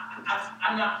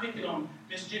 I'm not picking on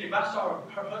Miss Jenny, but I saw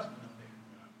her husband up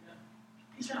there.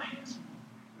 He's not handsome.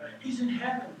 Right. He's in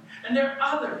heaven. And there are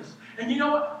others. And you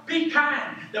know what? Be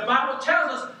kind. The Bible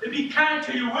tells us to be kind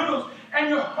to your widows and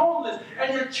you're homeless,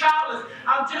 and you're childless,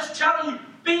 I'm just telling you,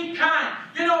 be kind.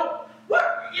 You know,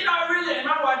 what? You know, really, and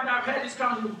my wife and I have had this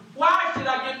conversation. Why should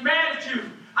I get mad at you?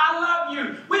 I love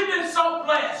you. We've been so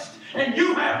blessed, and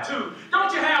you have too.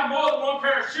 Don't you have more than one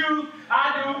pair of shoes?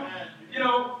 I do. You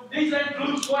know, these ain't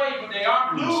blue suede, but they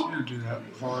are blue. You do that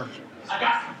before. I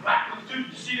got some black ones too.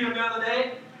 Did you see them the other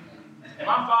day? And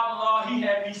my father-in-law, he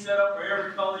had me set up for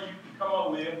every color you can come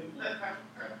up with.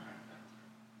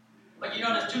 But you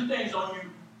know, there's two things on you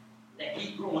that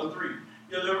keep growing. Three.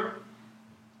 Your liver,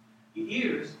 your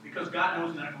ears, because God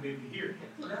knows you're not going to be able to hear.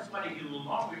 So that's why they get a little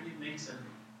longer. It makes a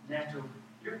natural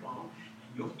earphone.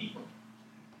 And your feet.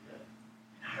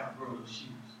 And I got to grow those shoes.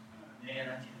 Man,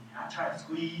 I tell you, I try to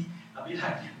squeeze. I'll be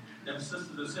like them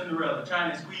sisters of Cinderella,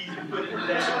 trying to squeeze and put it in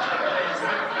that.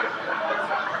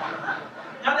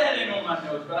 Now that ain't on my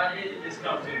notes, but it just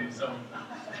comes to me. So,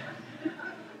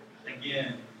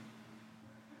 again,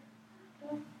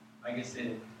 like I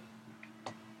said,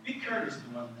 be courteous to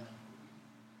one another.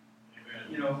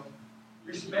 You know,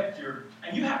 respect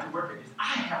and you have to work at this. I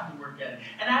have to work at it.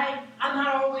 And I'm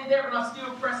not all the way there, but I'm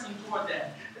still pressing toward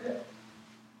that.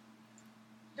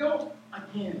 Don't,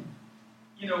 again,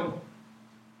 you know,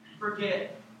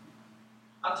 forget.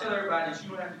 I'll tell everybody this, you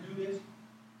don't have to do this,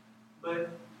 but,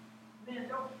 man,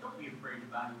 don't be afraid to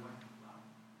buy your wife a flower.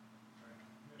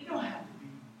 You don't have to be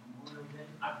Memorial Day.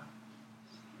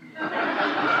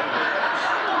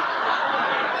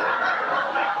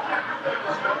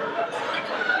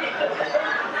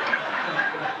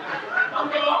 I'm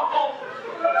going home.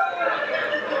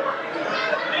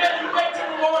 Yeah, you wait till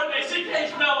Memorial Day. She can't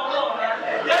smell a woman.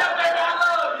 Yeah, baby, I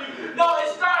love you. No, it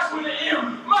starts with an M.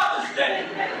 Mother's Day.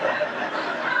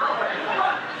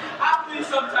 I believe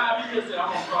sometimes he just said, I'm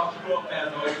going to cross you up,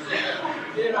 Pastor.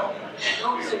 You know,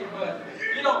 don't say much.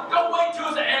 You know, don't wait till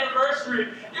it's an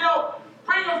anniversary. You know,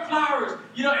 bring them flowers.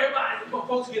 You know, everybody,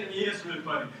 folks get in the ear, it's really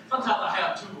funny. Sometimes I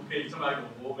have two bouquets. Somebody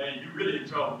goes, oh, man, you're really in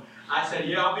trouble. I said,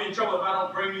 yeah, I'll be in trouble if I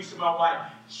don't bring these to my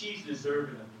wife. She's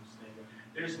deserving of those things.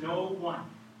 There's no one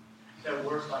that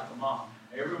works like a mom.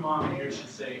 Every mom here should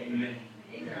say amen.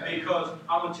 Because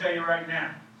I'm going to tell you right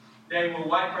now, they will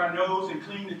wipe our nose and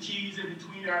clean the cheese in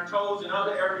between our toes and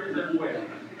other areas as well.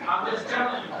 I'm just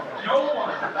telling you, no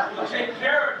one will take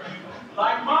care of you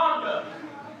like mom does.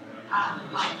 I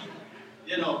like it.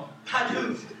 You know, I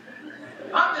do.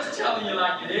 I'm just telling you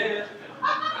like it is.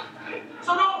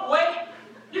 So don't wait.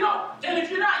 You know, and if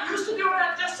you're not used to doing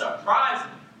that, just surprise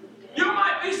them. You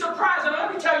might be surprised. And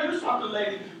let me tell you something,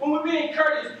 ladies. When we're being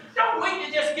courteous, don't wait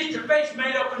to just get your face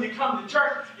made up when you come to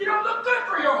church. You know, look good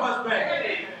for your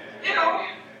husband. You know,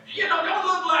 don't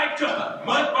look like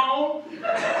Mudbone.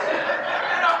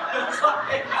 It's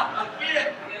like,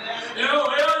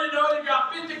 well, you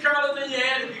got 50 curlers in your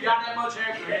head if you got that much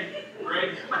hair.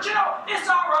 Great. But you know, it's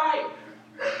all right.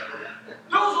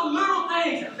 Those are little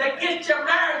things that get your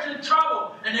marriage in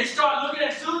trouble. And they start looking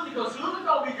at Susan because Susan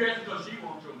don't be dressed because she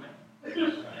wants your man.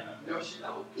 No, she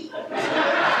don't.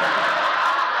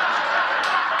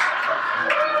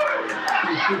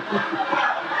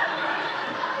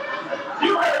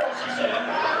 You heard what she said.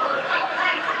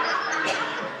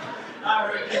 I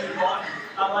heard Kitty Bond.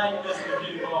 I like this to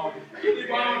Kitty Bond. Kitty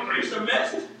Bond preached a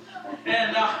message.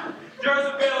 And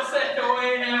Jezebel said to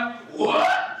Ahab,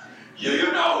 what?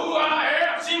 You know who I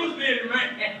am? She was being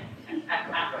man.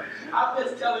 I'm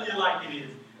just telling you like it is.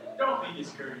 Don't be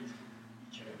discouraged.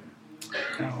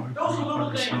 Those are little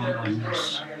things that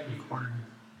discourage.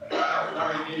 I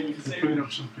gotta get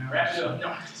wrap it up.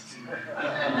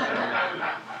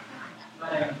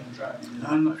 No,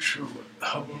 I'm not sure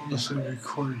how well this is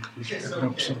recorded because it's picking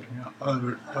up something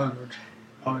other.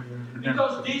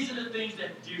 Because these are the things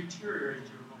that deteriorate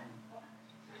your home.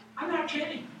 I'm not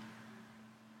kidding.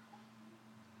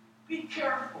 Be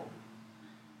careful.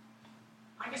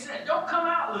 Like I said, don't come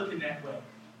out looking that way.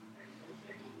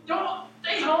 Don't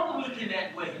stay home looking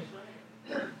that way.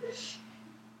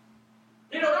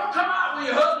 You know, don't come out when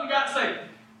your husband got to say,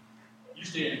 you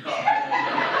stay in the car.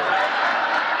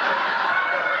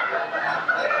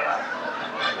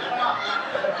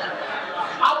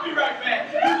 I'll be right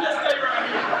back. You just stay right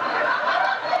here.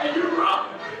 And you run.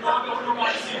 No, I don't want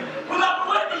nobody to see you. Pull out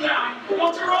the window now.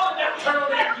 Once you're on that, turn on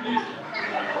the air conditioner.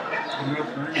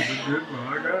 Well,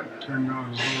 I got it turned on.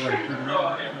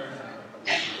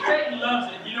 Satan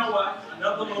loves it. You know what?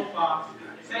 Another little fox.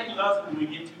 Satan loves it when we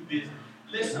get too busy.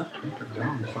 Listen.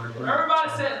 Everybody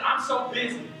says, I'm so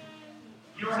busy.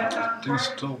 You don't have time to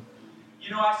pray? You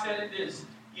know, I said it this.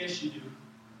 Yes, you do.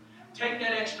 Take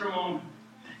that extra moment,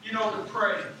 you know, to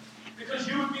pray. Because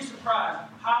you would be surprised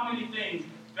how many things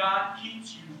God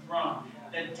keeps you from,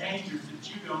 the dangers that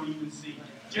you don't even see.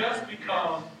 Just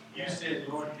because You said,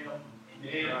 Lord, help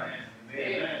me.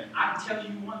 Amen. I'm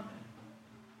telling you one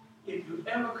thing. If you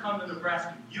ever come to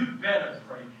Nebraska, you better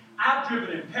pray. I've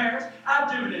driven in Paris.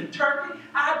 I've driven in Turkey.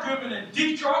 I've driven in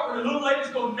Detroit where the little ladies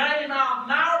go 90 miles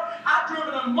an hour. I've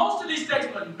driven in most of these states,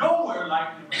 but nowhere like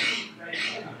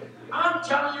Nebraska. I'm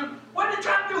telling you, what are they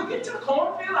trying to do? Get to the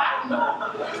cornfield? I don't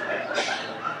know.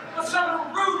 But some of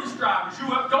the rudest drivers you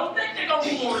don't think they're going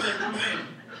to move over there too many.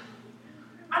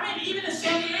 I mean, even in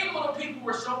San Diego, the people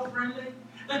were so friendly.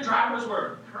 The drivers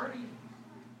were courteous.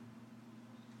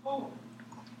 Oh,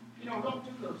 don't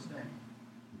do those things.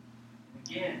 And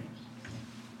again,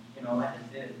 like I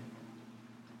said,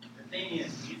 the thing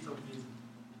is, we get so busy.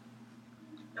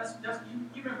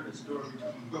 You remember the story?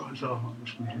 God's all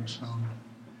listening to sound.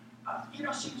 She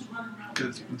was running around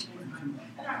with everything,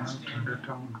 and I understand that.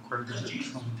 Because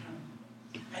Jesus was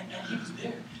coming, and he was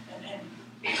there, and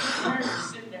Mary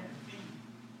was sitting at the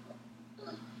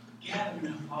feet, gathering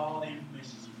up all the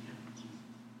information she was giving Jesus.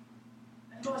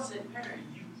 And God said, Mary,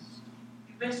 you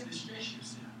basically stress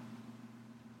yourself.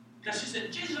 Because she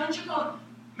said, Jesus, aren't you going to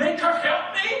make her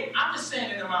help me? I'm just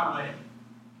standing in my way.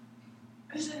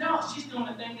 And he said, no, she's doing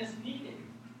the thing that's needed,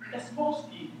 that's most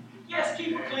needed. Yes,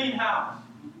 keep a clean house.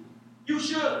 You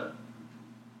should.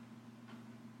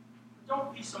 But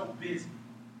don't be so busy.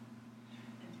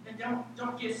 And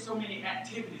don't get so many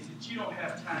activities that you don't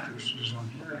have time to do.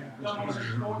 The most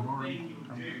important thing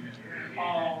you do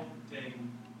all day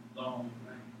long.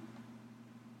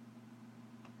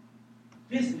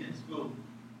 Business will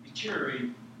deteriorate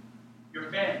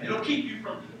your family. It'll keep you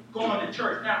from going to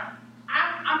church. Now,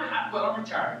 I'm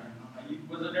retired now. I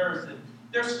was a nurse. And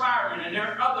there's firemen and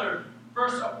there are other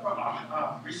first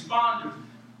responders.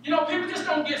 People just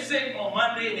don't get sick on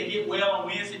Monday and they get well on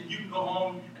Wednesday and you can go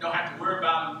home and don't have to worry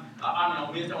about them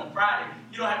on Wednesday, on Friday.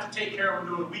 You don't have to take care of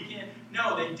them during the weekend.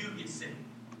 No, they do get sick.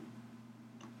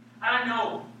 I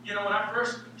know, when I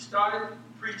first started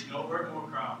preaching over at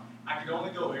Moorcroft, I could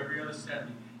only go every other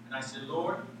Sunday. And I said,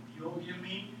 Lord, if you'll give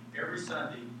me every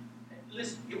Sunday.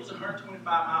 Listen, it was 125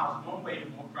 miles one way to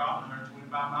Moorcroft,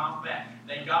 125 miles back.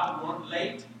 Thank God we weren't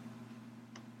late.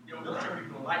 Military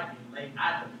people don't like being late.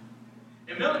 I don't.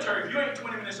 In military, if you ain't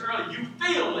 20 minutes early, you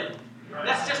feel late. Right.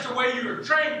 That's just the way you were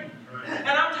trained. Right. And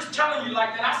I'm just telling you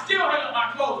like that. I still hang up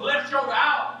my clothes, left shoulder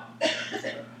out.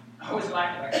 I always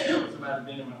like it. I can tell somebody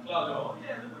been in my closet. Oh,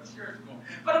 yeah, look what shirt's going.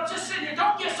 But I'm just sitting here.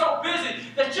 Don't get so busy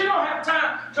that you don't have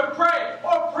time to pray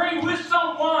or pray with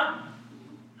someone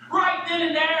right then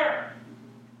and there.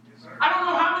 Yes, I don't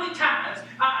know how many times.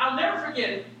 I'll never forget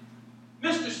it.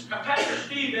 Pastor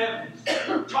Steve Evans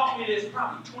taught me this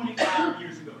probably 25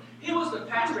 years ago. He was the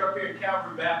pastor up here at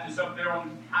Calvary Baptist up there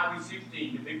on Highway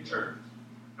 16, the big church.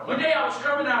 And one day I was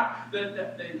coming out,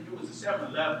 it was a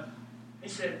 7-Eleven. He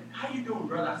said, how you doing,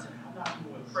 brother? I said, I'm not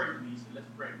going to pray for me. He said, let's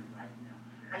pray for me right now.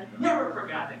 I never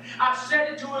forgot that. I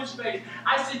said it to his face.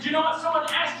 I said, you know what? Someone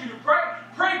asked you to pray.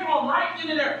 Pray for him right then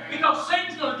and there. Because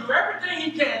Satan's going to do everything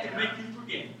he can to make you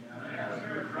forget.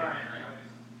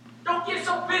 Don't get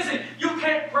so busy you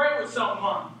can't pray with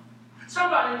someone.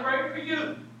 Somebody prayed for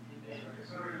you.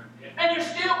 And you're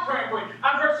still praying for you.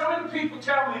 I've heard so many people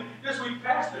tell me this week,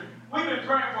 Pastor, we've been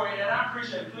praying for you, and I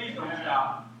appreciate it. Please don't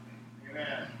stop.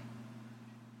 Amen.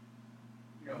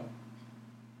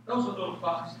 Those are little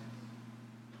foxes.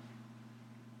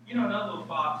 Another little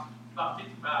fox, about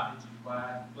 55 inches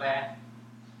wide, flat.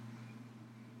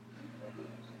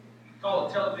 Called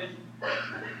a television.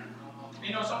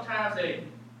 Sometimes they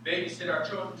babysit our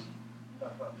children.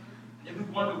 And we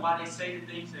wonder why they say the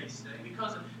things they say.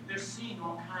 Because they're seeing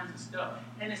all kinds of stuff.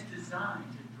 And it's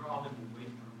designed to draw them away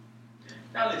from it.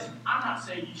 Now listen, I'm not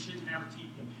saying you shouldn't have a TV.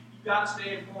 You've got to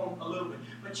stay informed a little bit.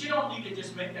 But you don't need to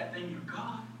just make that thing your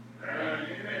God.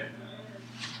 Amen.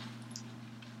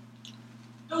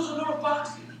 Those are little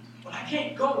foxes. But I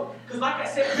can't go. Because like I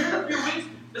said, here in a few weeks,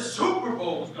 the Super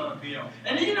Bowl is going to be on.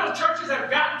 And churches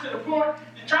have gotten to the point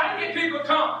to try to get people to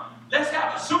come. Let's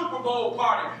have a Super Bowl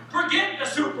party. Forget the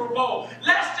Super Bowl.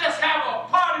 Let's just have a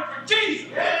party for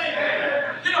Jesus.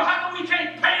 Amen. How come we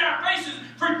can't paint our faces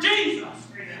for Jesus?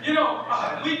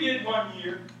 We did one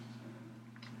year.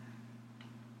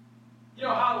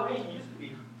 Halloween used to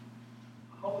be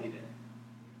a holy day.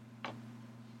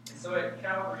 And so at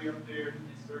Calvary up there in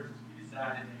this service, we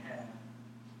decided to have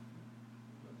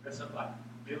dress up like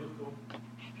biblical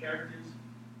characters.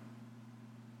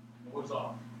 It was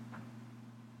awesome.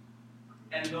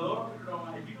 And the Lord put it on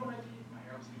my head. You know what I did? My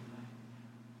hair was too black.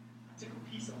 I took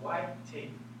a piece of white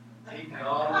tape, taped it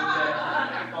all the way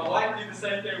back. My wife did the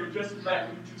same thing with dressed black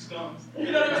with 2 skunks.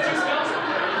 There was 2 skunks.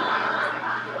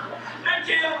 That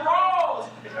kid rolls.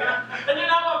 And then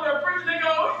I'm up there preaching. They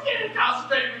go, you can't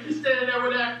concentrate when you're standing there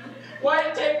with that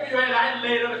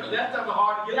because that's something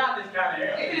hard to get out this kind of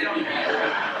air.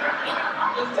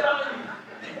 I'm just telling you.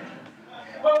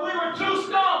 But we were two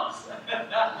skunks.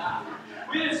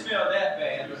 We didn't smell that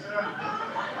bad.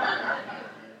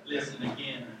 Listen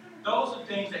again. Those are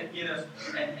things that get us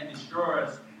and destroy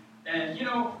us. And you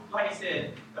know, like I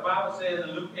said, the Bible says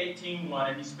in Luke 18:1,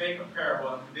 and he spake a parable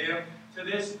unto them to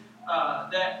this,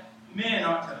 that men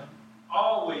ought to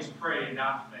always pray and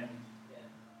not faint.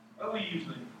 But we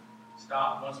usually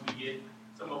stop once we get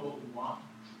some of what we want.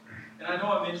 And I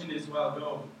know I mentioned this a while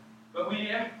ago, but we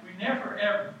never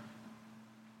ever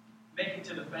make it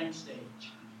to the faint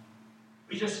stage.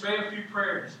 We just say a few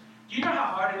prayers. Do you know how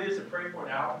hard it is to pray for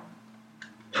an hour?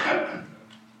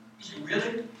 Is it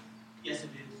really? Yes, it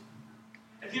is.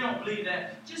 If you don't believe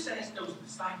that, just ask those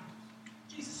disciples.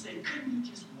 Jesus said, couldn't you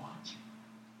just watch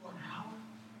for an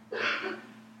hour?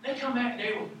 They come back and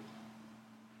they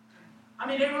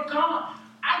were gone.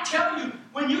 I tell you,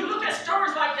 when you look at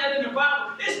stories like that in the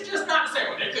Bible, it's just not to say,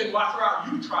 well, they couldn't watch for an hour.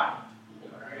 You try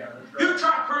it. You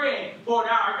try praying for an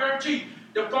hour. I guarantee you,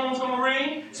 the phone's going to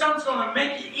ring. Something's going to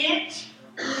make you itch.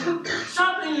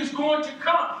 Something is going to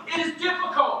come. It is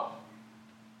difficult.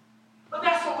 But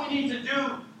that's what we need to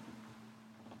do.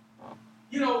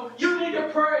 You know, you need to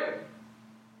pray.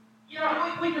 You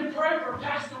know, we can pray for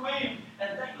Pastor William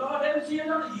and thank Lord, let him see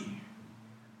another year.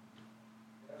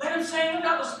 Let him sing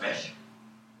another special.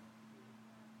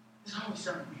 There's always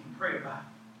something we can pray about.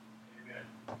 Amen.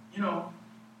 You know,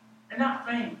 and not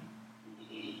faint.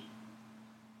 You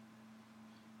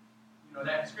know,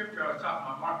 that scripture I was talking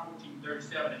about, Mark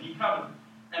 14:37, and he covered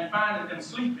and findeth them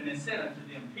sleeping and said unto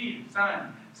them, Peter,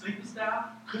 Simon, sleepest thou?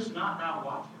 Couldst not thou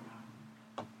watch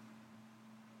around?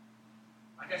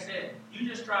 Like I said, you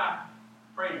just try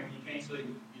praying when you can't sleep,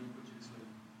 he'll put you to sleep.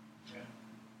 Yeah.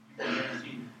 You can guarantee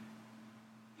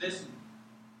it. Listen,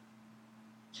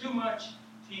 too much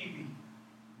TV,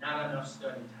 not enough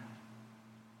study time.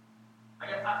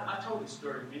 I told this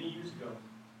story many years ago.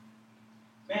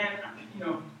 Man, you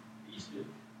know, I used to,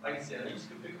 like I said, I used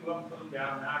to pick them up and put them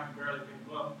down. Now I can barely pick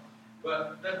them up.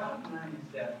 But the bottom line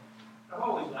is that I've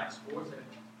always liked sports. There's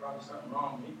probably something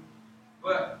wrong with me.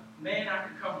 But, man, I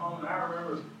could come home and I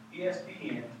remember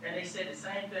ESPN, and they said the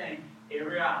same thing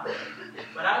every hour.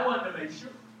 But I wanted to make sure.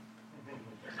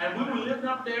 And we were living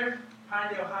up there,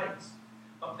 Pinedale Heights,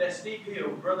 up that steep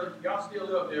hill. Brother, y'all still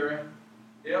live up there, right?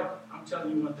 Yep, I'm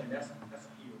telling you one thing, that's a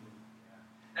hill.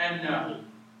 And I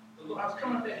was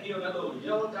coming up that hill, that little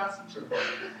yellow Datsun truck.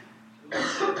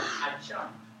 I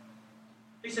jumped.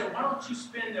 He said, why don't you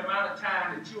spend the amount of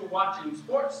time that you were watching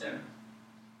Sports Center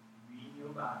reading your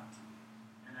Bible?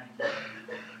 And I did.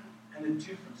 And the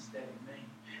difference that it made.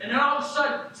 And then all of a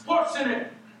sudden, Sports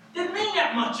Center didn't mean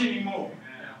that much anymore.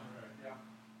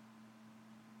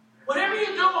 Whatever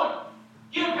you're doing,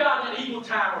 give God that equal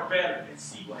time or better and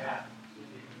see what happens.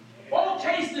 Oh,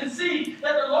 taste and see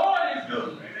that the Lord is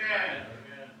good. Amen.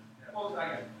 Folks, I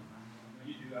got it.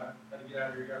 You do. I got to get out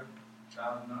of here. I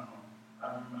got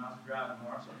 500 miles to drive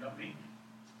tomorrow, so don't me.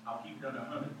 I'll keep it under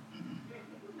 100.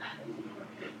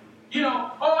 You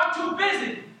know, oh, I'm too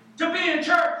busy to be in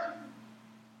church.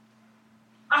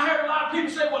 I heard a lot of people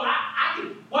say, well, I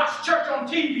can watch church on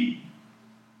TV.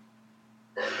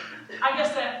 I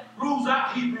guess that rules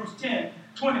out Hebrews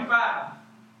 10:25.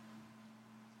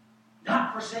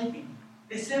 Not forsaking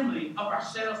the assembly of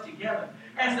ourselves together,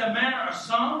 as the manner of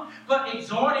some, but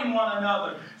exhorting one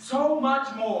another, so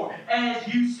much more as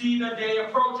you see the day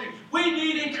approaching. We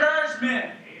need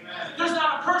encouragement. Amen. There's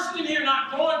not a person in here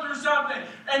not going through something.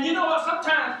 And you know what?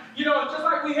 Sometimes, you know, just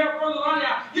like we have Brother Lonnie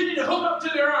out, you need to hook up to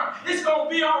their arm. It's going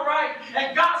to be all right.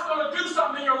 And God's going to do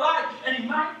something in your life. And He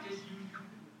might just use you.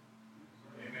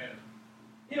 Amen.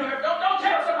 You know, don't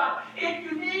tell somebody, if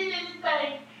you need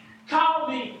anything, call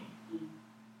me.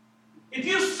 If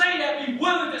you say that, be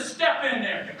willing to step in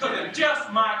there, because it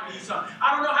just might be something.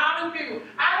 I don't know how many people,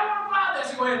 I don't want to bother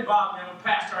this. Go ahead and bother me. I'm a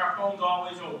pastor. Our phone's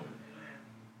always open.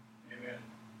 Amen.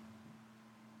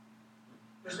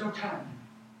 There's no time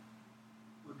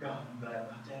with God. I'm glad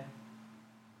about that.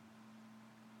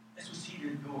 As we see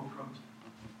the door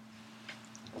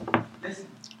approaching. Listen.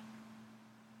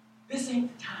 This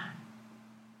ain't the time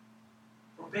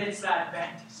for bedside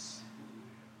Baptists.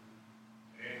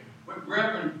 With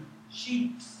Reverend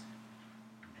sheets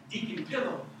and deacon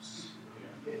pillows.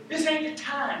 This ain't the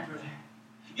time for that.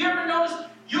 You ever notice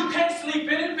you can't sleep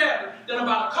any better than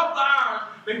about a couple of hours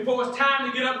before it's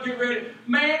time to get up and get ready?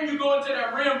 Man, you go into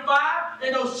that REM 5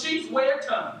 and those sheets weigh a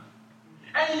ton.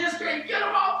 And you just can't get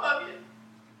them off of you.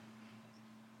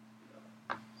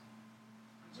 I'm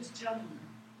just telling you.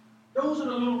 Those are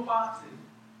the little foxes.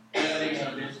 They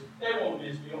won't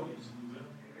miss me. Oh, yes, we will.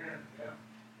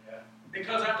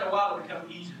 Because after a while, it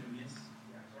becomes easy to miss.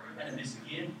 And to miss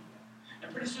again.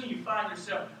 And pretty soon you find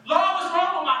yourself, Lord, what's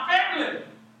wrong with my family?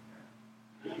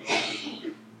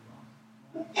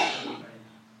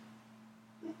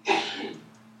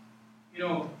 You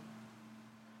know,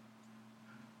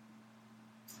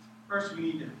 first we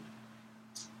need to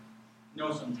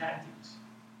know some tactics.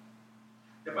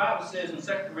 The Bible says in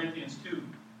 2 Corinthians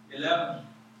 2:11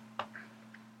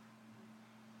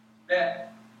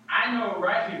 that I know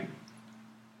right here,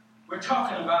 we're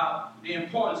talking about the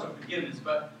importance of forgiveness,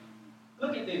 but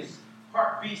look at this.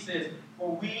 Part B says,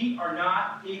 for we are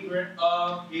not ignorant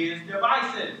of his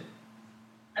devices.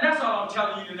 And that's all I'm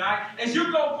telling you tonight. As you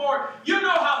go forward, you know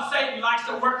how Satan likes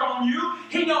to work on you.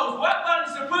 He knows what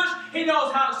buttons to push. He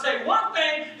knows how to say one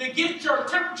thing to get your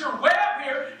temperature way up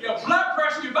here, your blood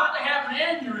pressure, you're about to have an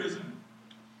aneurysm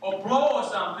or blow or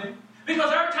something.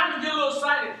 Because every time you get a little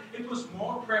excited, it puts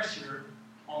more pressure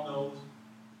on those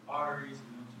arteries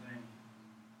and those veins.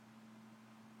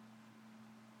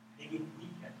 They get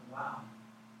weak after a while.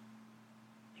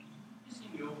 You see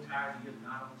the old tires, you get a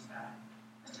knot on the side.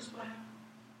 That's just what happens.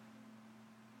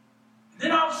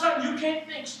 Then all of a sudden you can't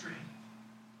think straight.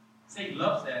 Satan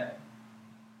loves that.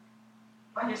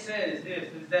 Like I said, is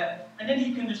that, and then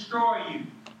he can destroy you.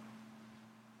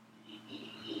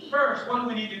 First, what do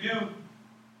we need to do?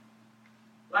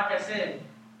 Like I said,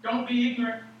 don't be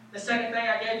ignorant. The second thing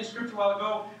I gave the scripture a while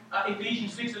ago,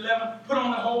 Ephesians 6:11, put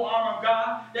on the whole armor of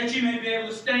God that you may be able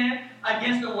to stand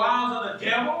against the wiles of the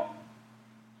devil.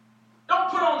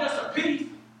 Don't put on just a piece.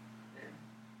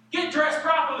 Get dressed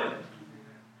properly.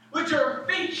 With your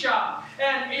feet shod,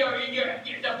 and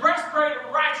the breastplate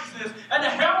of righteousness, and the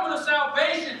helmet of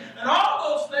salvation, and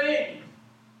all those things.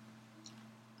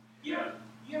 You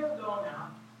ever gone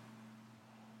out?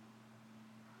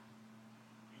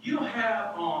 You don't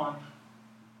have on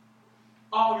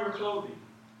all your clothing.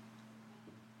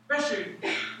 Especially,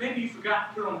 maybe you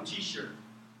forgot to put on a t-shirt.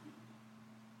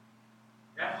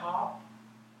 That hop,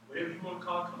 whatever you want to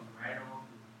call it, comes right on.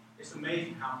 It's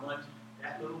amazing how much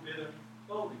that little bit of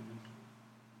clothing.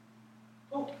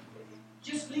 Oh,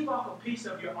 just leave off a piece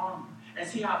of your armor and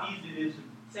see how easy it is to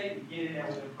say to get in there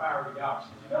with a fiery dart.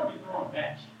 You're going to be throwing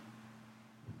back.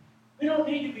 We don't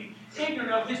need to be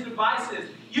ignorant of his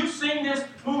devices. You've seen this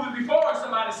movie before.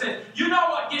 Somebody says, you know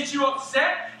what gets you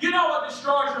upset? You know what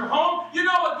destroys your home? You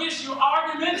know what gets you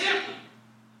argumentative?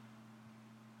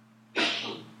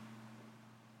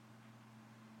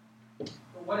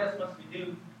 But what else must we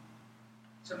do?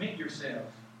 Submit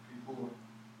yourselves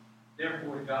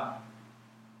therefore to God.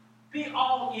 Be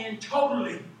all in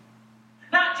totally.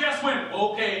 Not just when,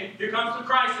 okay, here comes the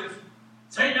crisis.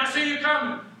 Satan, I see you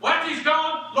coming. Once he's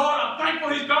gone, Lord, I'm thankful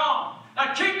he's gone.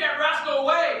 Now keep that rascal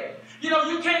away. You know,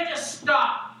 you can't just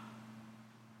stop.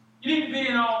 You need to be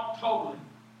in all totally.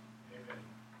 Amen.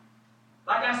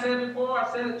 Like I said before,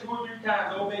 I've said it 2 or 3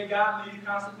 times. Obey God and leave the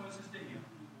consequences to him.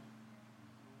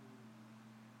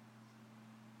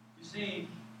 You see,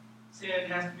 sin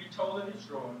has to be totally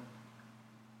destroyed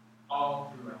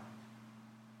all throughout.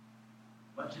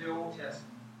 Much of the Old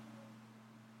Testament.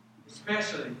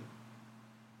 Especially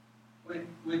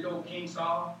with old King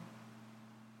Saul.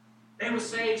 They would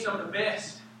save some of the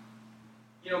best.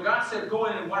 You know, God said go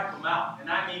in and wipe them out. And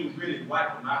I mean really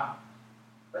wipe them out.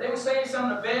 But they would save some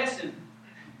of the best. And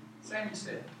Samuel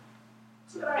said,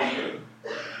 what's that I hear?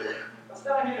 What's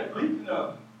that I hear? The bleating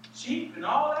of sheep and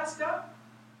all that stuff?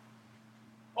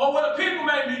 Oh, well, the people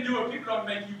made me do it. People don't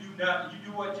make you do nothing.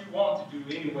 You do what you want to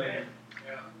do anyway.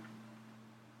 Yeah.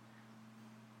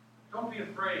 Don't be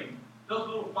afraid. Those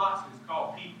little foxes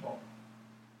called people.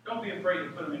 Don't be afraid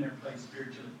to put them in their place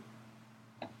spiritually.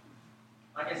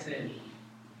 Like I said,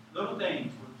 little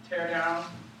things will tear down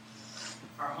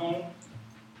our home,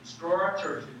 destroy our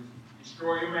churches,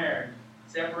 destroy your marriage,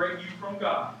 separate you from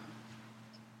God.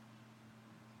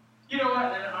 You know what?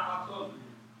 And I'll close with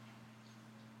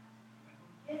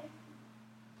this.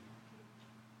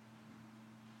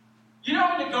 You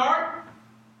know, in the garden,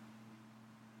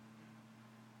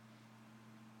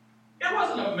 it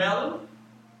wasn't a melon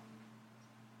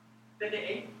that they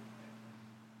ate.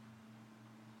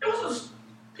 It was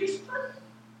a piece of fruit.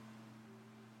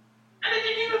 And they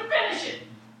didn't even finish it.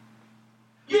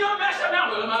 You done messed up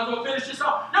now. Well, I might as well finish this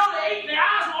off. No, they ate and their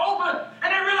eyes were open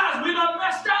and they realized we done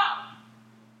messed up.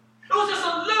 It was just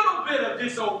a little bit of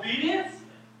disobedience.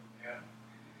 Yeah.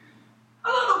 A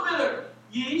little bit of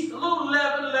yeast, a little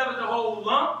leaven the whole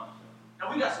lump.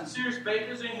 Now we got some serious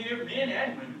bakers in here, men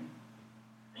and women.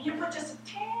 And you put just a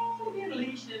tiny bit of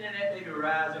leach in there, that baby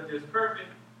rise up this perfect.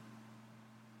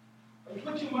 But you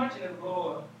put too much in it,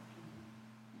 Lord.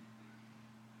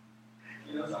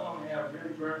 You know, some of them have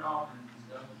really burnt offerings and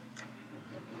stuff.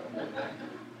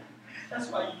 That's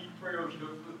why you need prayer over your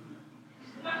food.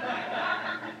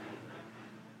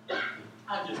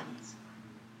 I just need some.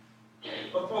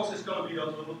 But folks, it's going to be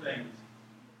those little things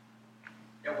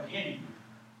that will hinder you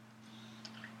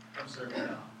from serving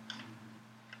God.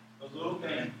 Those little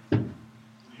things will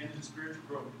hinder the spiritual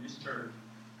growth in this church.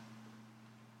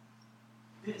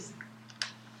 This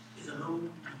is a little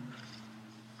thing,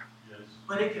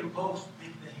 but it can boast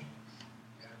big things.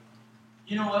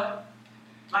 You know what?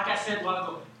 Like I said a while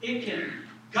ago, it can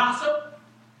gossip.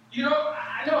 You know,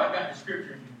 I know I got the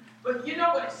scripture in here, but you know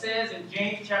what it says in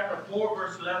James chapter 4,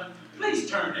 verse 11? Please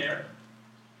turn there.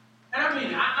 And I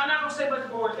mean, I'm not going to say much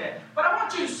more than that, but I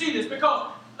want you to see this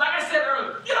because, like I said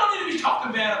earlier, you don't need to be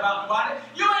talking bad about nobody.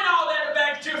 You ain't all that in the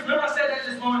bag of chips. Remember I said that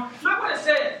this morning? Look what it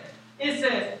says. It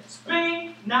says,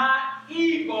 speak not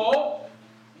evil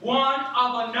one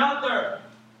of another.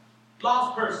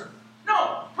 Lost person.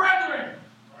 No, brethren.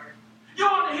 You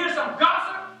want to hear some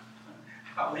gossip?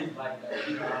 I always like that.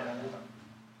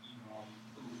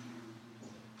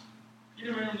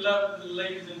 You remember loving the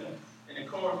ladies in the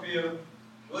cornfield?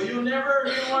 Well, you'll never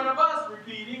hear one of us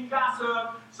repeating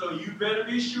gossip, so you better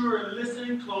be sure and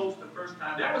listen close the first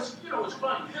time. That was, it was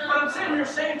funny. But I'm sitting here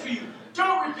saying to you,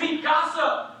 don't repeat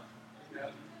gossip.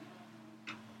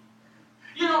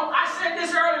 You know, I said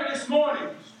this earlier this morning.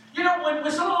 You know, when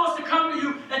someone wants to come to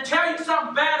you and tell you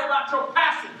something bad about your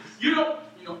pastor, you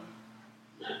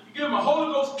give them a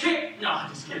Holy Ghost kick. No, I'm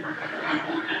just kidding. But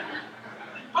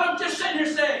I'm just sitting here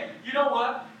saying, you know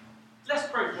what? Let's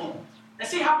pray for them and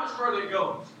see how much further it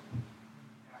goes.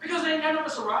 Because they ain't none of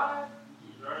us arrived.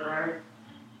 Right.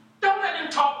 Don't let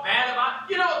them talk bad about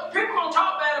you. You know, people gonna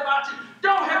talk bad about you.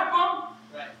 Don't help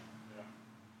them. Right. Yeah.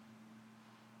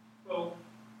 So,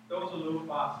 those are little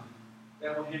boxes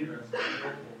that will hinder us as we go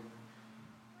forward.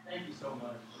 Thank you so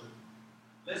much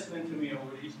for listening to me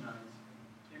over these nights.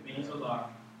 It means a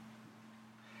lot.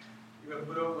 You're going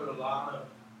to put up with a lot of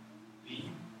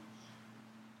me.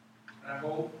 And I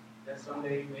hope that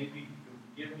someday maybe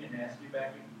you'll forgive me and ask me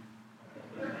back in.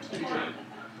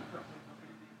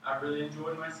 I really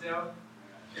enjoyed myself.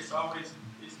 It's more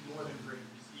than great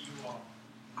to see you all.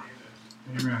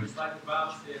 Amen. It's like the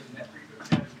Bible says in that preacher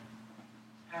chapter,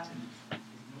 happiness is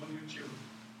knowing your children.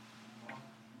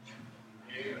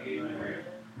 Amen.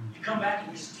 You come back and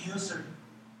you're still serving.